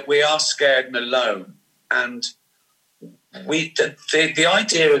right. We are scared and alone, and the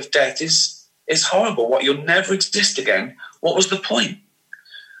idea of death is horrible. What, you'll never exist again? What was the point?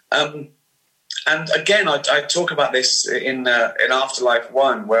 And again, I talk about this in Afterlife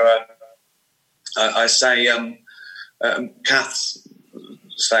 1, where I say, Kath's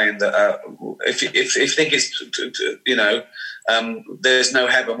saying that if you think it's, you know, there's no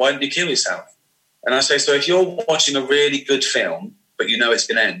heaven, why don't you kill yourself? And I say, so if you're watching a really good film, but you know it's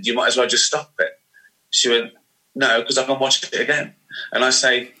going to end, you might as well just stop it. She went, no, because I can watch it again. And I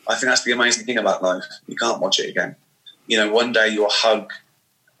say, I think that's the amazing thing about life. You can't watch it again. You know, one day you'll hug,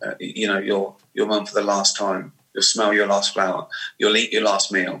 you know, your mum for the last time. You'll smell your last flower. You'll eat your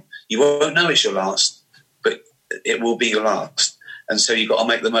last meal. You won't know it's your last, but it will be your last. And so you've got to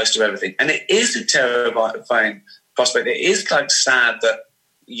make the most of everything. And it is a terrifying prospect. It is like sad that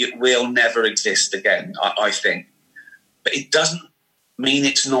we'll never exist again, I think. But it doesn't mean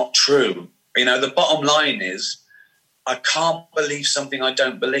it's not true. You know, the bottom line is I can't believe something I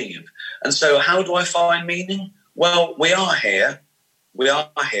don't believe. And so how do I find meaning? Well, we are here.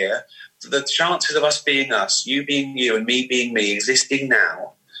 The chances of us being us, you being you and me being me, existing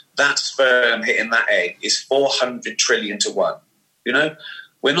now, that sperm hitting that egg is 400 trillion to 1. You know,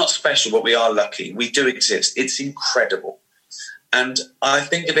 we're not special, but we are lucky. We do exist. It's incredible. And I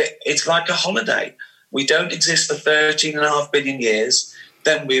think of it, it's like a holiday. We don't exist for 13.5 billion years.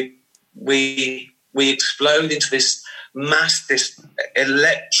 Then we explode into this mass, this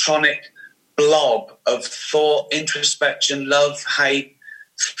electronic blob of thought, introspection, love, hate,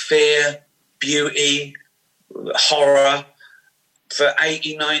 fear, beauty, horror for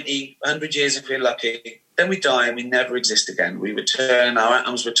 80, 90, 100 years if we're lucky. Then we die and we never exist again. We return, our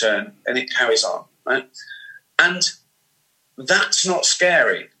atoms return, and it carries on, right? And that's not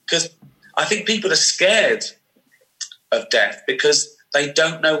scary, because I think people are scared of death because they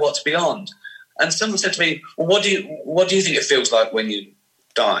don't know what's beyond. And someone said to me, well, what do you think it feels like when you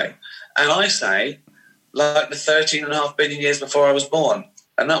die? And I say, like the 13.5 billion years before I was born.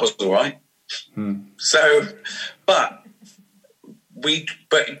 And that was all right. So, but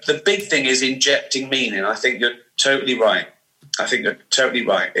the big thing is injecting meaning. I think you're totally right.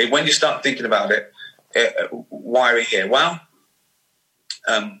 When you start thinking about it, why are we here? Well,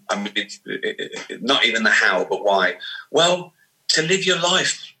 I mean, not even the how, but why. Well, to live your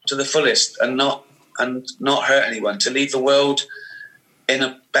life to the fullest and not hurt anyone, to leave the world in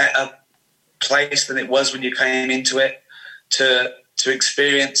a better place than it was when you came into it, to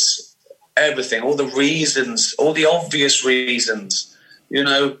experience everything, all the reasons, all the obvious reasons, you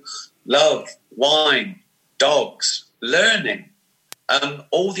know, love, wine, dogs, learning,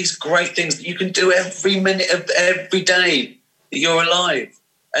 all these great things that you can do every minute of every day that you're alive,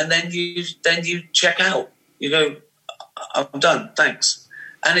 and then you check out. You go, I'm done, thanks,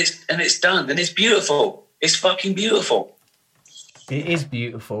 and it's done, and it's beautiful. It's fucking beautiful. It is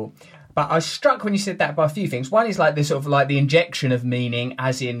beautiful. But I was struck when you said that by a few things. One is like this sort of like the injection of meaning,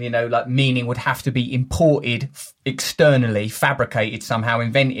 as in, you know, like meaning would have to be imported externally, fabricated somehow,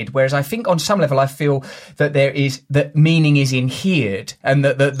 invented. Whereas I think on some level I feel that that meaning is inhered, and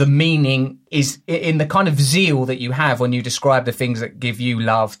that the meaning is in the kind of zeal that you have when you describe the things that give you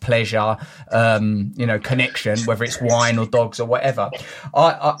love, pleasure, you know, connection, whether it's wine or dogs or whatever.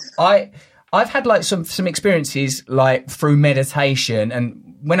 I've had like some experiences like through meditation, and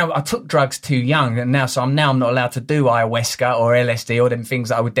when I took drugs too young, and now I'm not allowed to do ayahuasca or LSD or them things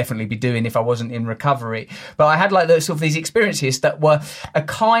that I would definitely be doing if I wasn't in recovery. But I had like these experiences that were a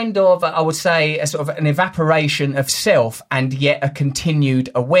kind of, I would say, a sort of an evaporation of self and yet a continued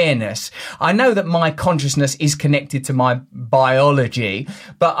awareness. I know that my consciousness is connected to my biology,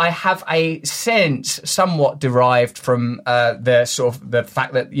 but I have a sense somewhat derived from the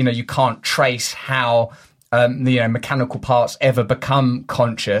fact that, you know, you can't trace how mechanical parts ever become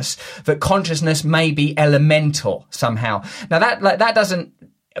conscious, that consciousness may be elemental somehow. Now that doesn't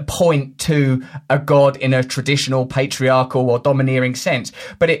point to a God in a traditional patriarchal or domineering sense,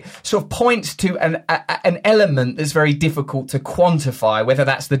 but it sort of points to an element that's very difficult to quantify, whether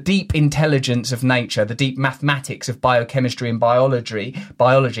that's the deep intelligence of nature, the deep mathematics of biochemistry and biology,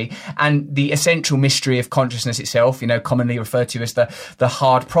 and the essential mystery of consciousness itself, you know, commonly referred to as the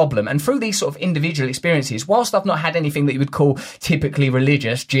hard problem. And through these sort of individual experiences, whilst I've not had anything that you would call typically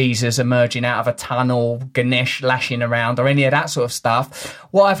religious, Jesus emerging out of a tunnel, Ganesh lashing around, or any of that sort of stuff,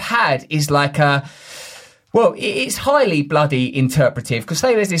 what I've had is like it's highly bloody interpretive, because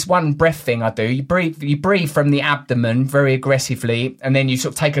say there's this one breath thing I do. You breathe from the abdomen very aggressively, and then you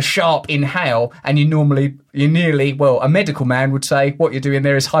sort of take a sharp inhale, and you're nearly, a medical man would say what you're doing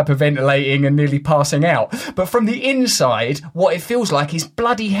there is hyperventilating and nearly passing out. But from the inside, what it feels like is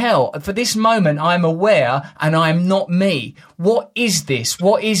bloody hell. For this moment, I'm aware and I'm not me. What is this?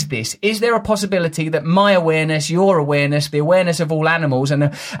 What is this? Is there a possibility that my awareness, your awareness, the awareness of all animals,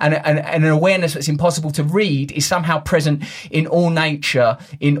 and an awareness that's impossible to read is somehow present in all nature,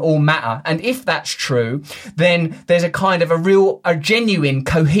 in all matter? And if that's true, then there's a kind of a genuine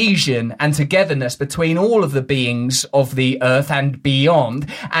cohesion and togetherness between all of the beings of the earth and beyond.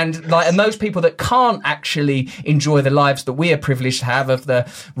 And those people that can't actually enjoy the lives that we are privileged to have, of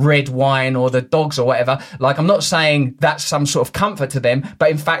the red wine or the dogs or whatever, I'm not saying that's some sort of comfort to them,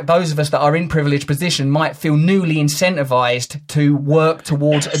 but in fact those of us that are in privileged position might feel newly incentivized to work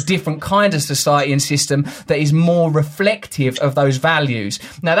towards a different kind of society and system that is more reflective of those values.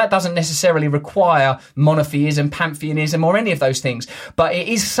 Now, that doesn't necessarily require monotheism, pantheism, or any of those things, but it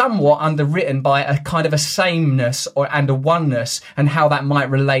is somewhat underwritten by a kind of a sameness and a oneness, and how that might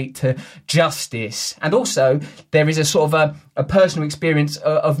relate to justice. And also, there is a sort of a personal experience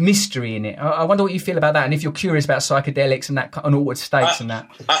of mystery in it. I wonder what you feel about that, and if you're curious about psychedelics and that and altered states and that.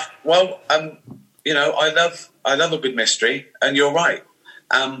 I love a good mystery, and you're right.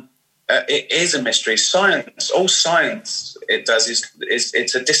 It is a mystery. All science it does is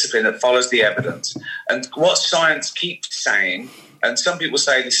it's a discipline that follows the evidence. And what science keeps saying, and some people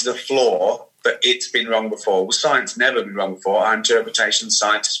say this is a flaw, but it's been wrong before. Well, science never been wrong before. Our interpretation,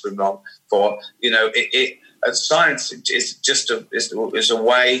 scientists been wrong before. Science is just a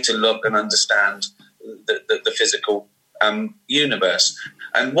way to look and understand the physical universe.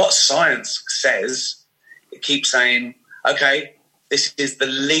 And what science says, it keeps saying, okay, this is the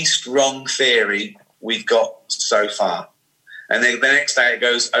least wrong theory we've got so far. And then the next day it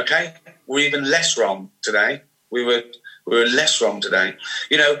goes, okay, we're even less wrong today. We were less wrong today.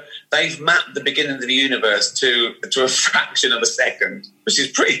 They've mapped the beginning of the universe to a fraction of a second, which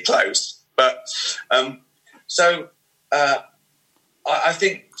is pretty close. But I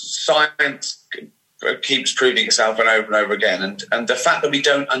think science keeps proving itself over and over again. And the fact that we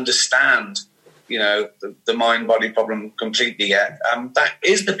don't understand the mind-body problem completely yet. That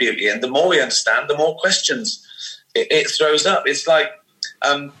is the beauty. And the more we understand, the more questions it throws up. It's like,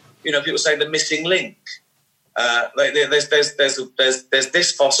 people say the missing link. There's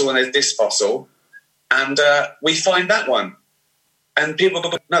this fossil and there's this fossil. And we find that one. And people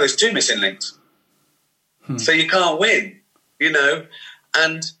go, no, there's two missing links. So you can't win,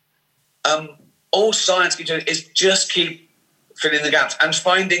 And all science can do is just keep filling the gaps and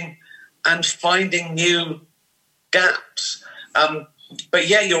finding new gaps. But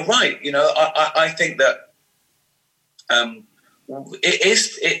yeah, you're right. I think that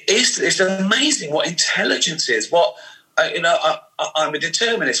it's amazing what intelligence is. I'm a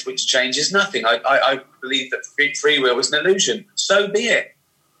determinist, which changes nothing. I believe that free will is an illusion. So be it.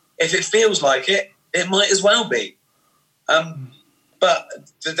 If it feels like it, it might as well be. But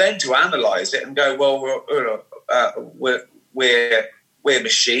then to analyse it and go, well, we're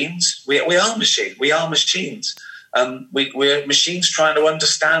machines. We are machines. We are machines. We're machines trying to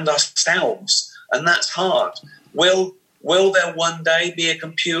understand ourselves, and that's hard. Will there one day be a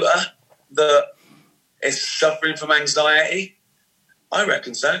computer that is suffering from anxiety? I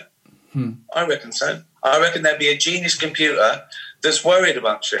reckon so. I reckon so. I reckon there'll be a genius computer that's worried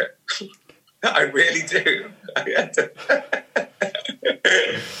about shit. I really do.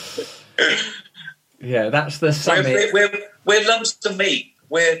 Yeah, that's the summit. We're lumps of meat.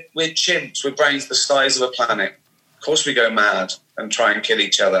 We're chimps with brains the size of a planet. Of course we go mad and try and kill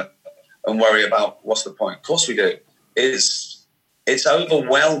each other and worry about what's the point. Of course we do. It's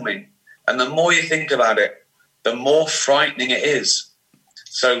overwhelming. And the more you think about it, the more frightening it is.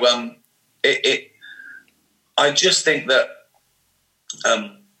 So I just think that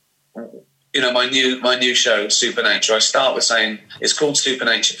my new show, Supernature, I start with saying it's called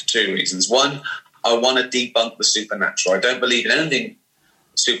Supernature for two reasons. One, I want to debunk the supernatural. I don't believe in anything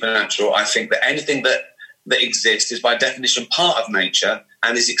supernatural. I think that anything that exists is by definition part of nature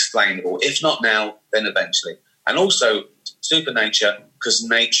and is explainable. If not now, then eventually. And also supernature because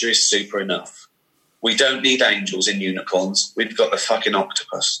nature is super enough. We don't need angels and unicorns. We've got the fucking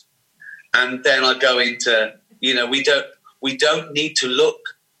octopus. And then I go into, we don't need to look.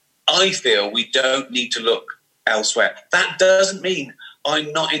 I feel we don't need to look elsewhere. That doesn't mean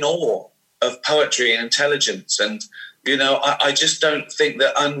I'm not in awe of poetry and intelligence. And, I just don't think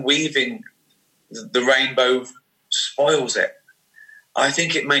that unweaving the rainbow spoils it. I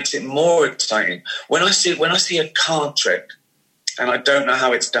think it makes it more exciting. When I see a card trick and I don't know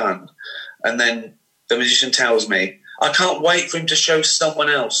how it's done, and then the magician tells me, I can't wait for him to show someone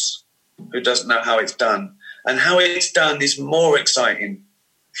else who doesn't know how it's done. And how it's done is more exciting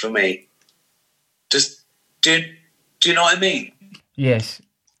for me. Just do you know what I mean? Yes,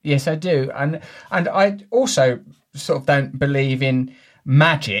 I do. And I also sort of don't believe in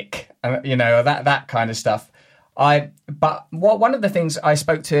magic, that kind of stuff. One of the things I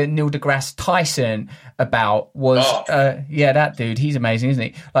spoke to Neil deGrasse Tyson about was, that dude, he's amazing, isn't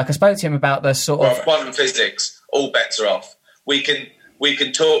he? Like, I spoke to him about the sort of quantum physics. All bets are off. We can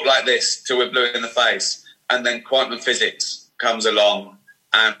talk like this till we're blue in the face, and then quantum physics comes along,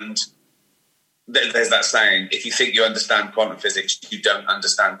 and there's that saying: if you think you understand quantum physics, you don't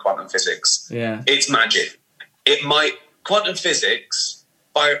understand quantum physics. Yeah, it's magic. Quantum physics,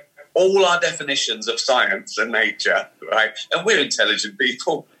 by all our definitions of science and nature, right? And we're intelligent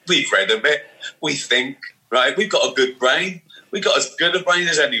people. We've read a bit. We think, right? We've got a good brain. We've got as good a brain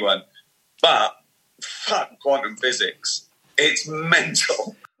as anyone. But fuck quantum physics. It's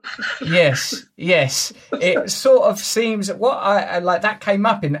mental. Yes. It sort of seems what I like that came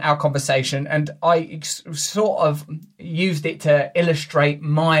up in our conversation, and I sort of used it to illustrate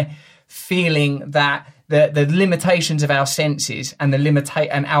my feeling that the limitations of our senses and the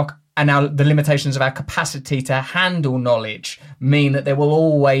limitations of our capacity to handle knowledge mean that there will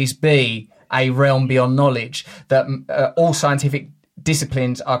always be a realm beyond knowledge, that all scientific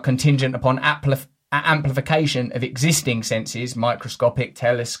disciplines are contingent upon amplification of existing senses, microscopic,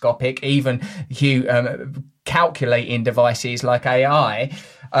 telescopic, even calculating devices like AI,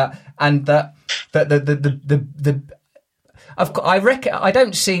 and that I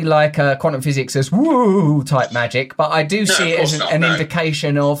don't see like quantum physics as woo type magic, but I do see it as an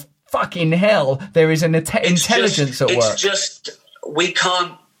indication of fucking hell. There is an intelligence at work. It's just we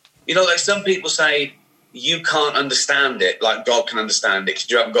can't. Like some people say, you can't understand it like God can understand it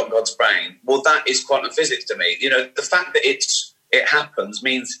because you haven't got God's brain. Well, that is quantum physics to me. The fact that it happens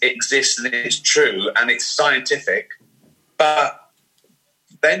means it exists and it's true and it's scientific. But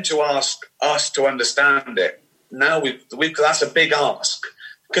then to ask us to understand it, now that's a big ask,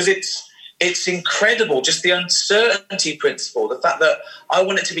 because it's incredible, just the uncertainty principle, the fact that I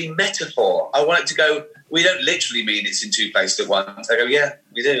want it to be metaphor. I want it to go, we don't literally mean it's in two places at once. I go, yeah,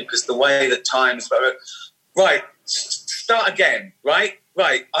 we do, because the way that time is... Right, start again, right,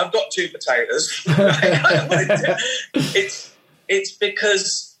 I've got two potatoes. It's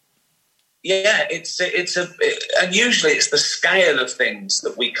because, and usually it's the scale of things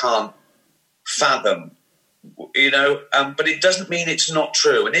that we can't fathom, but it doesn't mean it's not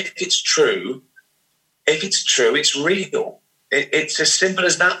true. And if it's true, it's real. It's as simple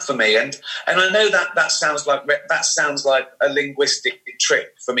as that for me. And I know that sounds like a linguistic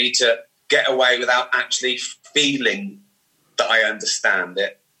trick for me to get away without actually feeling that I understand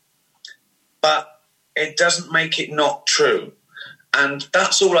it. But it doesn't make it not true. And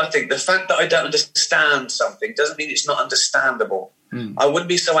that's all I think. The fact that I don't understand something doesn't mean it's not understandable. I wouldn't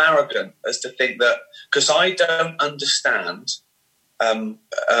be so arrogant as to think that because I don't understand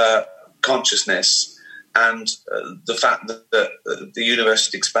consciousness and the fact that the universe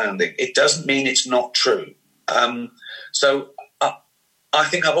is expanding, it doesn't mean it's not true. So I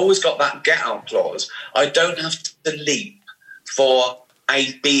think I've always got that get-out clause. I don't have to leap for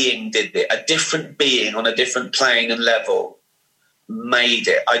a being did it, a different being on a different plane and level made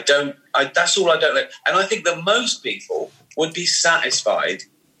it. That's all I don't know. And I think that most people would be satisfied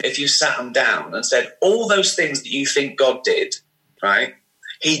if you sat them down and said, all those things that you think God did, right?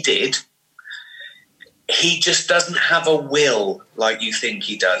 He did. He just doesn't have a will like you think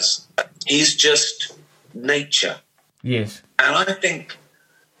he does. He's just nature. Yes. And I think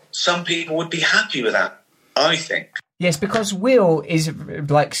some people would be happy with that, I think. Yes, because will is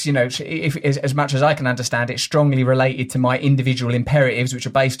like, as much as I can understand it, strongly related to my individual imperatives, which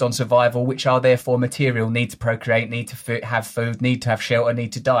are based on survival, which are therefore material, need to procreate, need to have food, need to have shelter,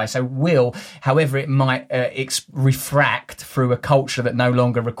 need to die. So will, however it might refract through a culture that no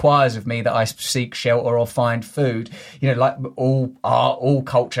longer requires of me that I seek shelter or find food, like all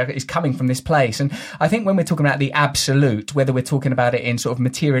culture is coming from this place. And I think when we're talking about the absolute, whether we're talking about it in sort of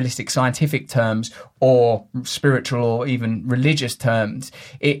materialistic scientific terms or spiritual or even religious terms,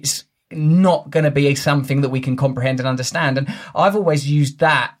 it's not going to be something that we can comprehend and understand. And I've always used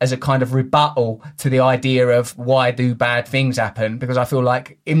that as a kind of rebuttal to the idea of why do bad things happen, because I feel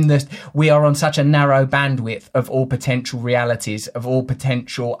like we are on such a narrow bandwidth of all potential realities, of all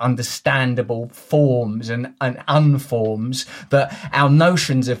potential understandable forms and unforms, that our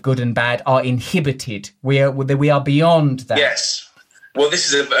notions of good and bad are inhibited. We are beyond that. Yes. Well,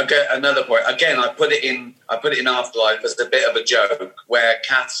 this is another point. Again, I put it in Afterlife as a bit of a joke, where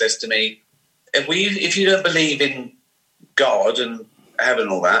Kath says to me, if you don't believe in God and heaven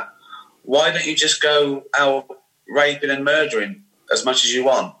and all that, why don't you just go out raping and murdering as much as you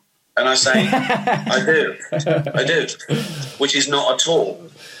want? And I say, I do, which is not at all.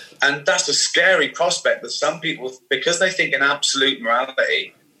 And that's a scary prospect that some people, because they think in absolute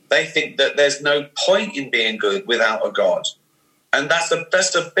morality, they think that there's no point in being good without a God. And that's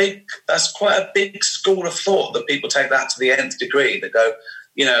quite a big school of thought that people take that to the nth degree. That go,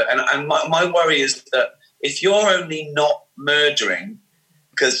 and my worry is that if you're only not murdering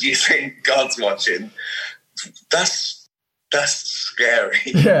because you think God's watching, that's scary.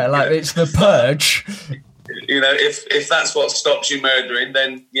 Yeah, like it's the purge. If that's what stops you murdering,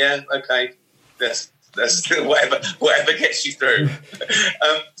 then yeah, okay, that's whatever gets you through.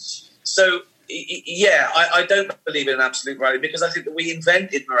 Yeah, I don't believe in absolute morality, because I think that we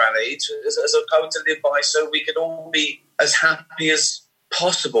invented morality as a code to live by so we could all be as happy as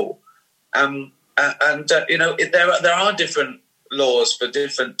possible. There are different laws for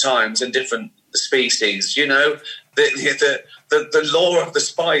different times and different species. You know, the law of the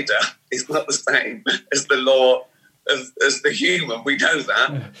spider is not the same as the law as the human. We know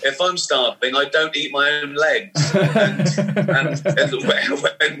that. If I'm starving, I don't eat my own legs, and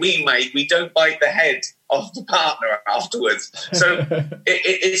we don't bite the head of the partner afterwards. So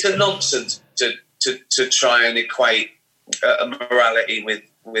it's a nonsense to try and equate morality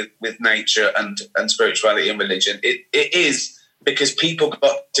with nature and spirituality and religion. It is because people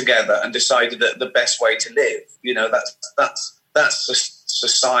got together and decided that the best way to live. You know, that's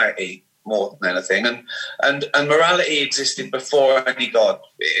society more than anything, and morality existed before any God,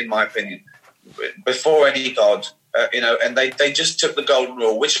 in my opinion, before any God. You know, and they just took the golden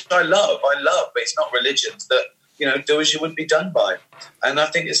rule, which I love, but it's not religions that, you know, do as you would be done by, and I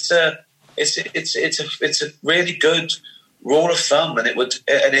think it's a really good rule of thumb, and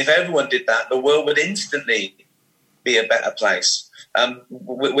if everyone did that, the world would instantly be a better place,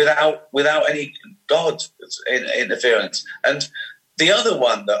 without any God interference. And the other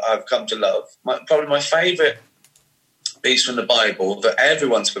one that I've come to love, probably my favourite piece from the Bible that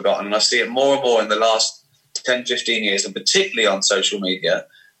everyone's forgotten, and I see it more and more in the last 10, 15 years, and particularly on social media,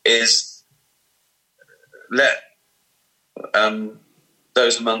 is let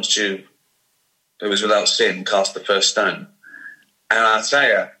those amongst you who is without sin cast the first stone. And I tell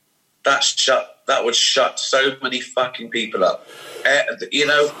you, that would shut so many fucking people up. You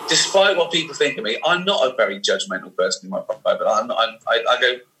know, despite what people think of me, I'm not a very judgmental person in my private. I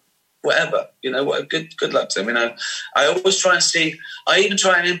go, whatever, you know, good luck to them. You know, I always try and see. I even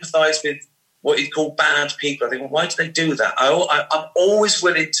try and empathise with what you'd call bad people. I think, well, why do they do that? I'm always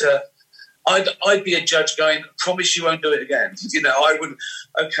willing to. I'd be a judge going, promise you won't do it again. You know, I would.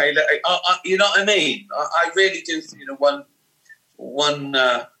 Okay, you know what I mean? I really do. You know, one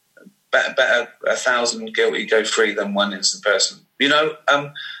better 1,000 guilty go free than one innocent person. You know,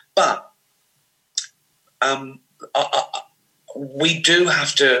 but we do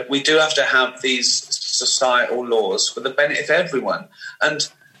have to have these societal laws for the benefit of everyone, and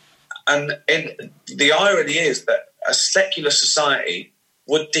the irony is that a secular society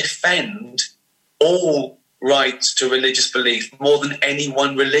would defend all rights to religious belief more than any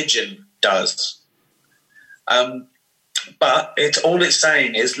one religion does. But all it's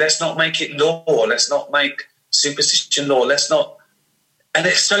saying is, let's not make it law. Let's not make superstition law. Let's not. And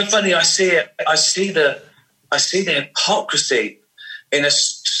it's so funny. I see it. I see the hypocrisy in a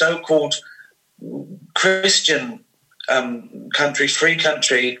so-called Christian country, free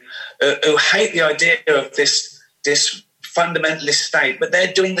country, who hate the idea of this fundamentalist state, but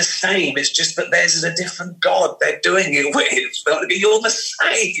they're doing the same. It's just that theirs is a different God they're doing it with. You're the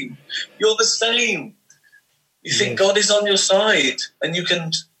same. You're the same. You think God is on your side, and you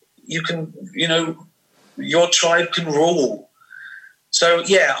can, you know, your tribe can rule. So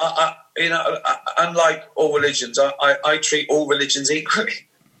yeah, unlike all religions, I treat all religions equally.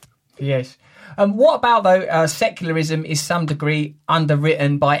 Yes. What about, though, secularism is some degree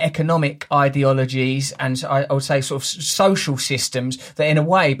underwritten by economic ideologies and I would say sort of social systems that in a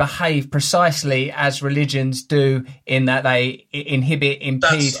way behave precisely as religions do, in that they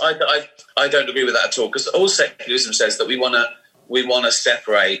impede. I don't agree with that at all, because all secularism says that we want to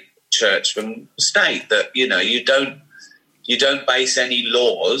separate church from state, that, you know, you don't base any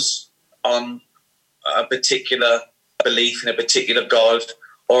laws on a particular belief in a particular God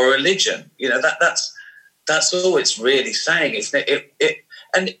or a religion. You know, that's all it's really saying, isn't it?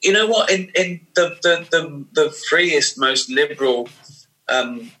 And you know what? In the freest, most liberal,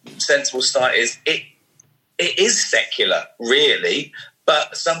 sensible societies, it is secular, really.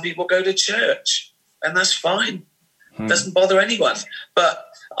 But some people go to church, and that's fine. It doesn't bother anyone. But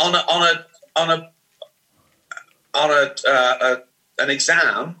on an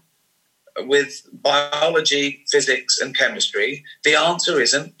exam with biology, physics, and chemistry, the answer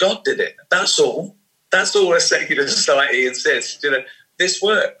isn't God did it. That's all. That's all a secular society insists. You know, this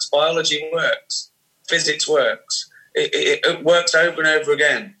works. Biology works. Physics works. It works over and over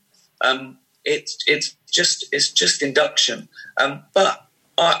again. It's just induction. But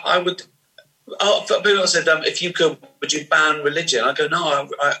I would. People said, if you could, would you ban religion? I go, no,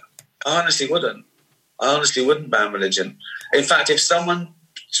 I honestly wouldn't. I honestly wouldn't ban religion. In fact, if someone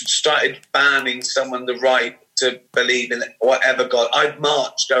started banning someone the right to believe in whatever God, I'd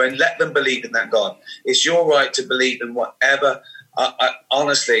march, going, let them believe in that God. It's your right to believe in whatever.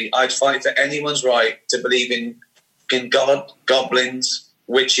 Honestly, I'd fight for anyone's right to believe in God, goblins,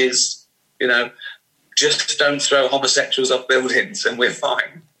 witches. You know, just don't throw homosexuals off buildings, and we're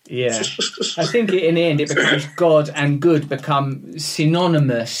fine. Yeah, I think in the end it becomes God and good become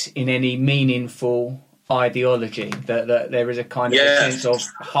synonymous in any meaningful ideology, that there is a kind of a sense of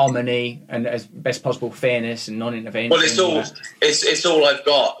harmony and as best possible fairness and non-intervention. Well, it's all I've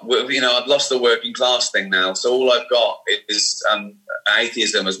got. I've lost the working class thing now, so all I've got is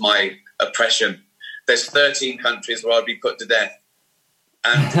atheism as my oppression. There's 13 countries where I'd be put to death,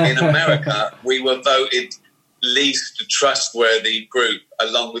 and in America we were voted least trustworthy group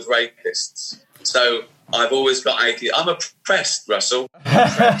along with rapists. So I've always got atheism. I'm oppressed, Russell.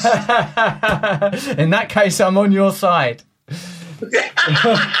 In that case, I'm on your side. Yeah.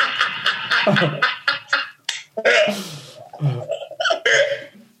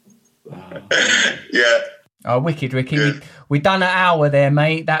 Oh, wicked, Ricky. We done an hour there,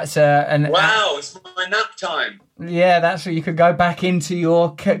 mate. That's wow, it's my nap time. Yeah, that's where you could go back into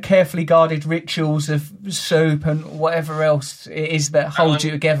your carefully guarded rituals of soup and whatever else it is that holds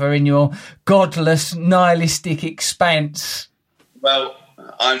you together in your godless, nihilistic expanse. Well,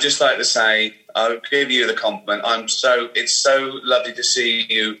 I'd just like to say, I'll give you the compliment. It's so lovely to see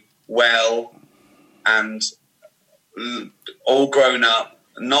you well and all grown up,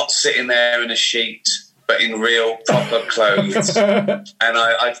 not sitting there in a sheet, but in real proper clothes. And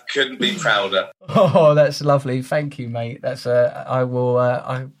I couldn't be prouder. Oh, that's lovely. Thank you, mate. That's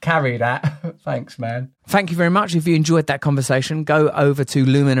I'll carry that. Thanks, man. Thank you very much. If you enjoyed that conversation, go over to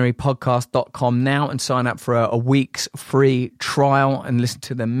luminarypodcast.com now and sign up for a week's free trial and listen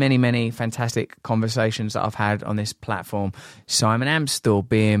to the many, many fantastic conversations that I've had on this platform. Simon Amstel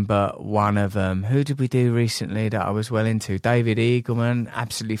being but one of them. Who did we do recently that I was well into? David Eagleman,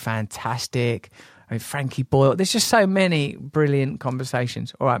 absolutely fantastic. Frankie Boyle. There's just so many brilliant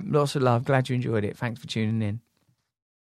conversations. All right, lots of love. Glad you enjoyed it. Thanks for tuning in.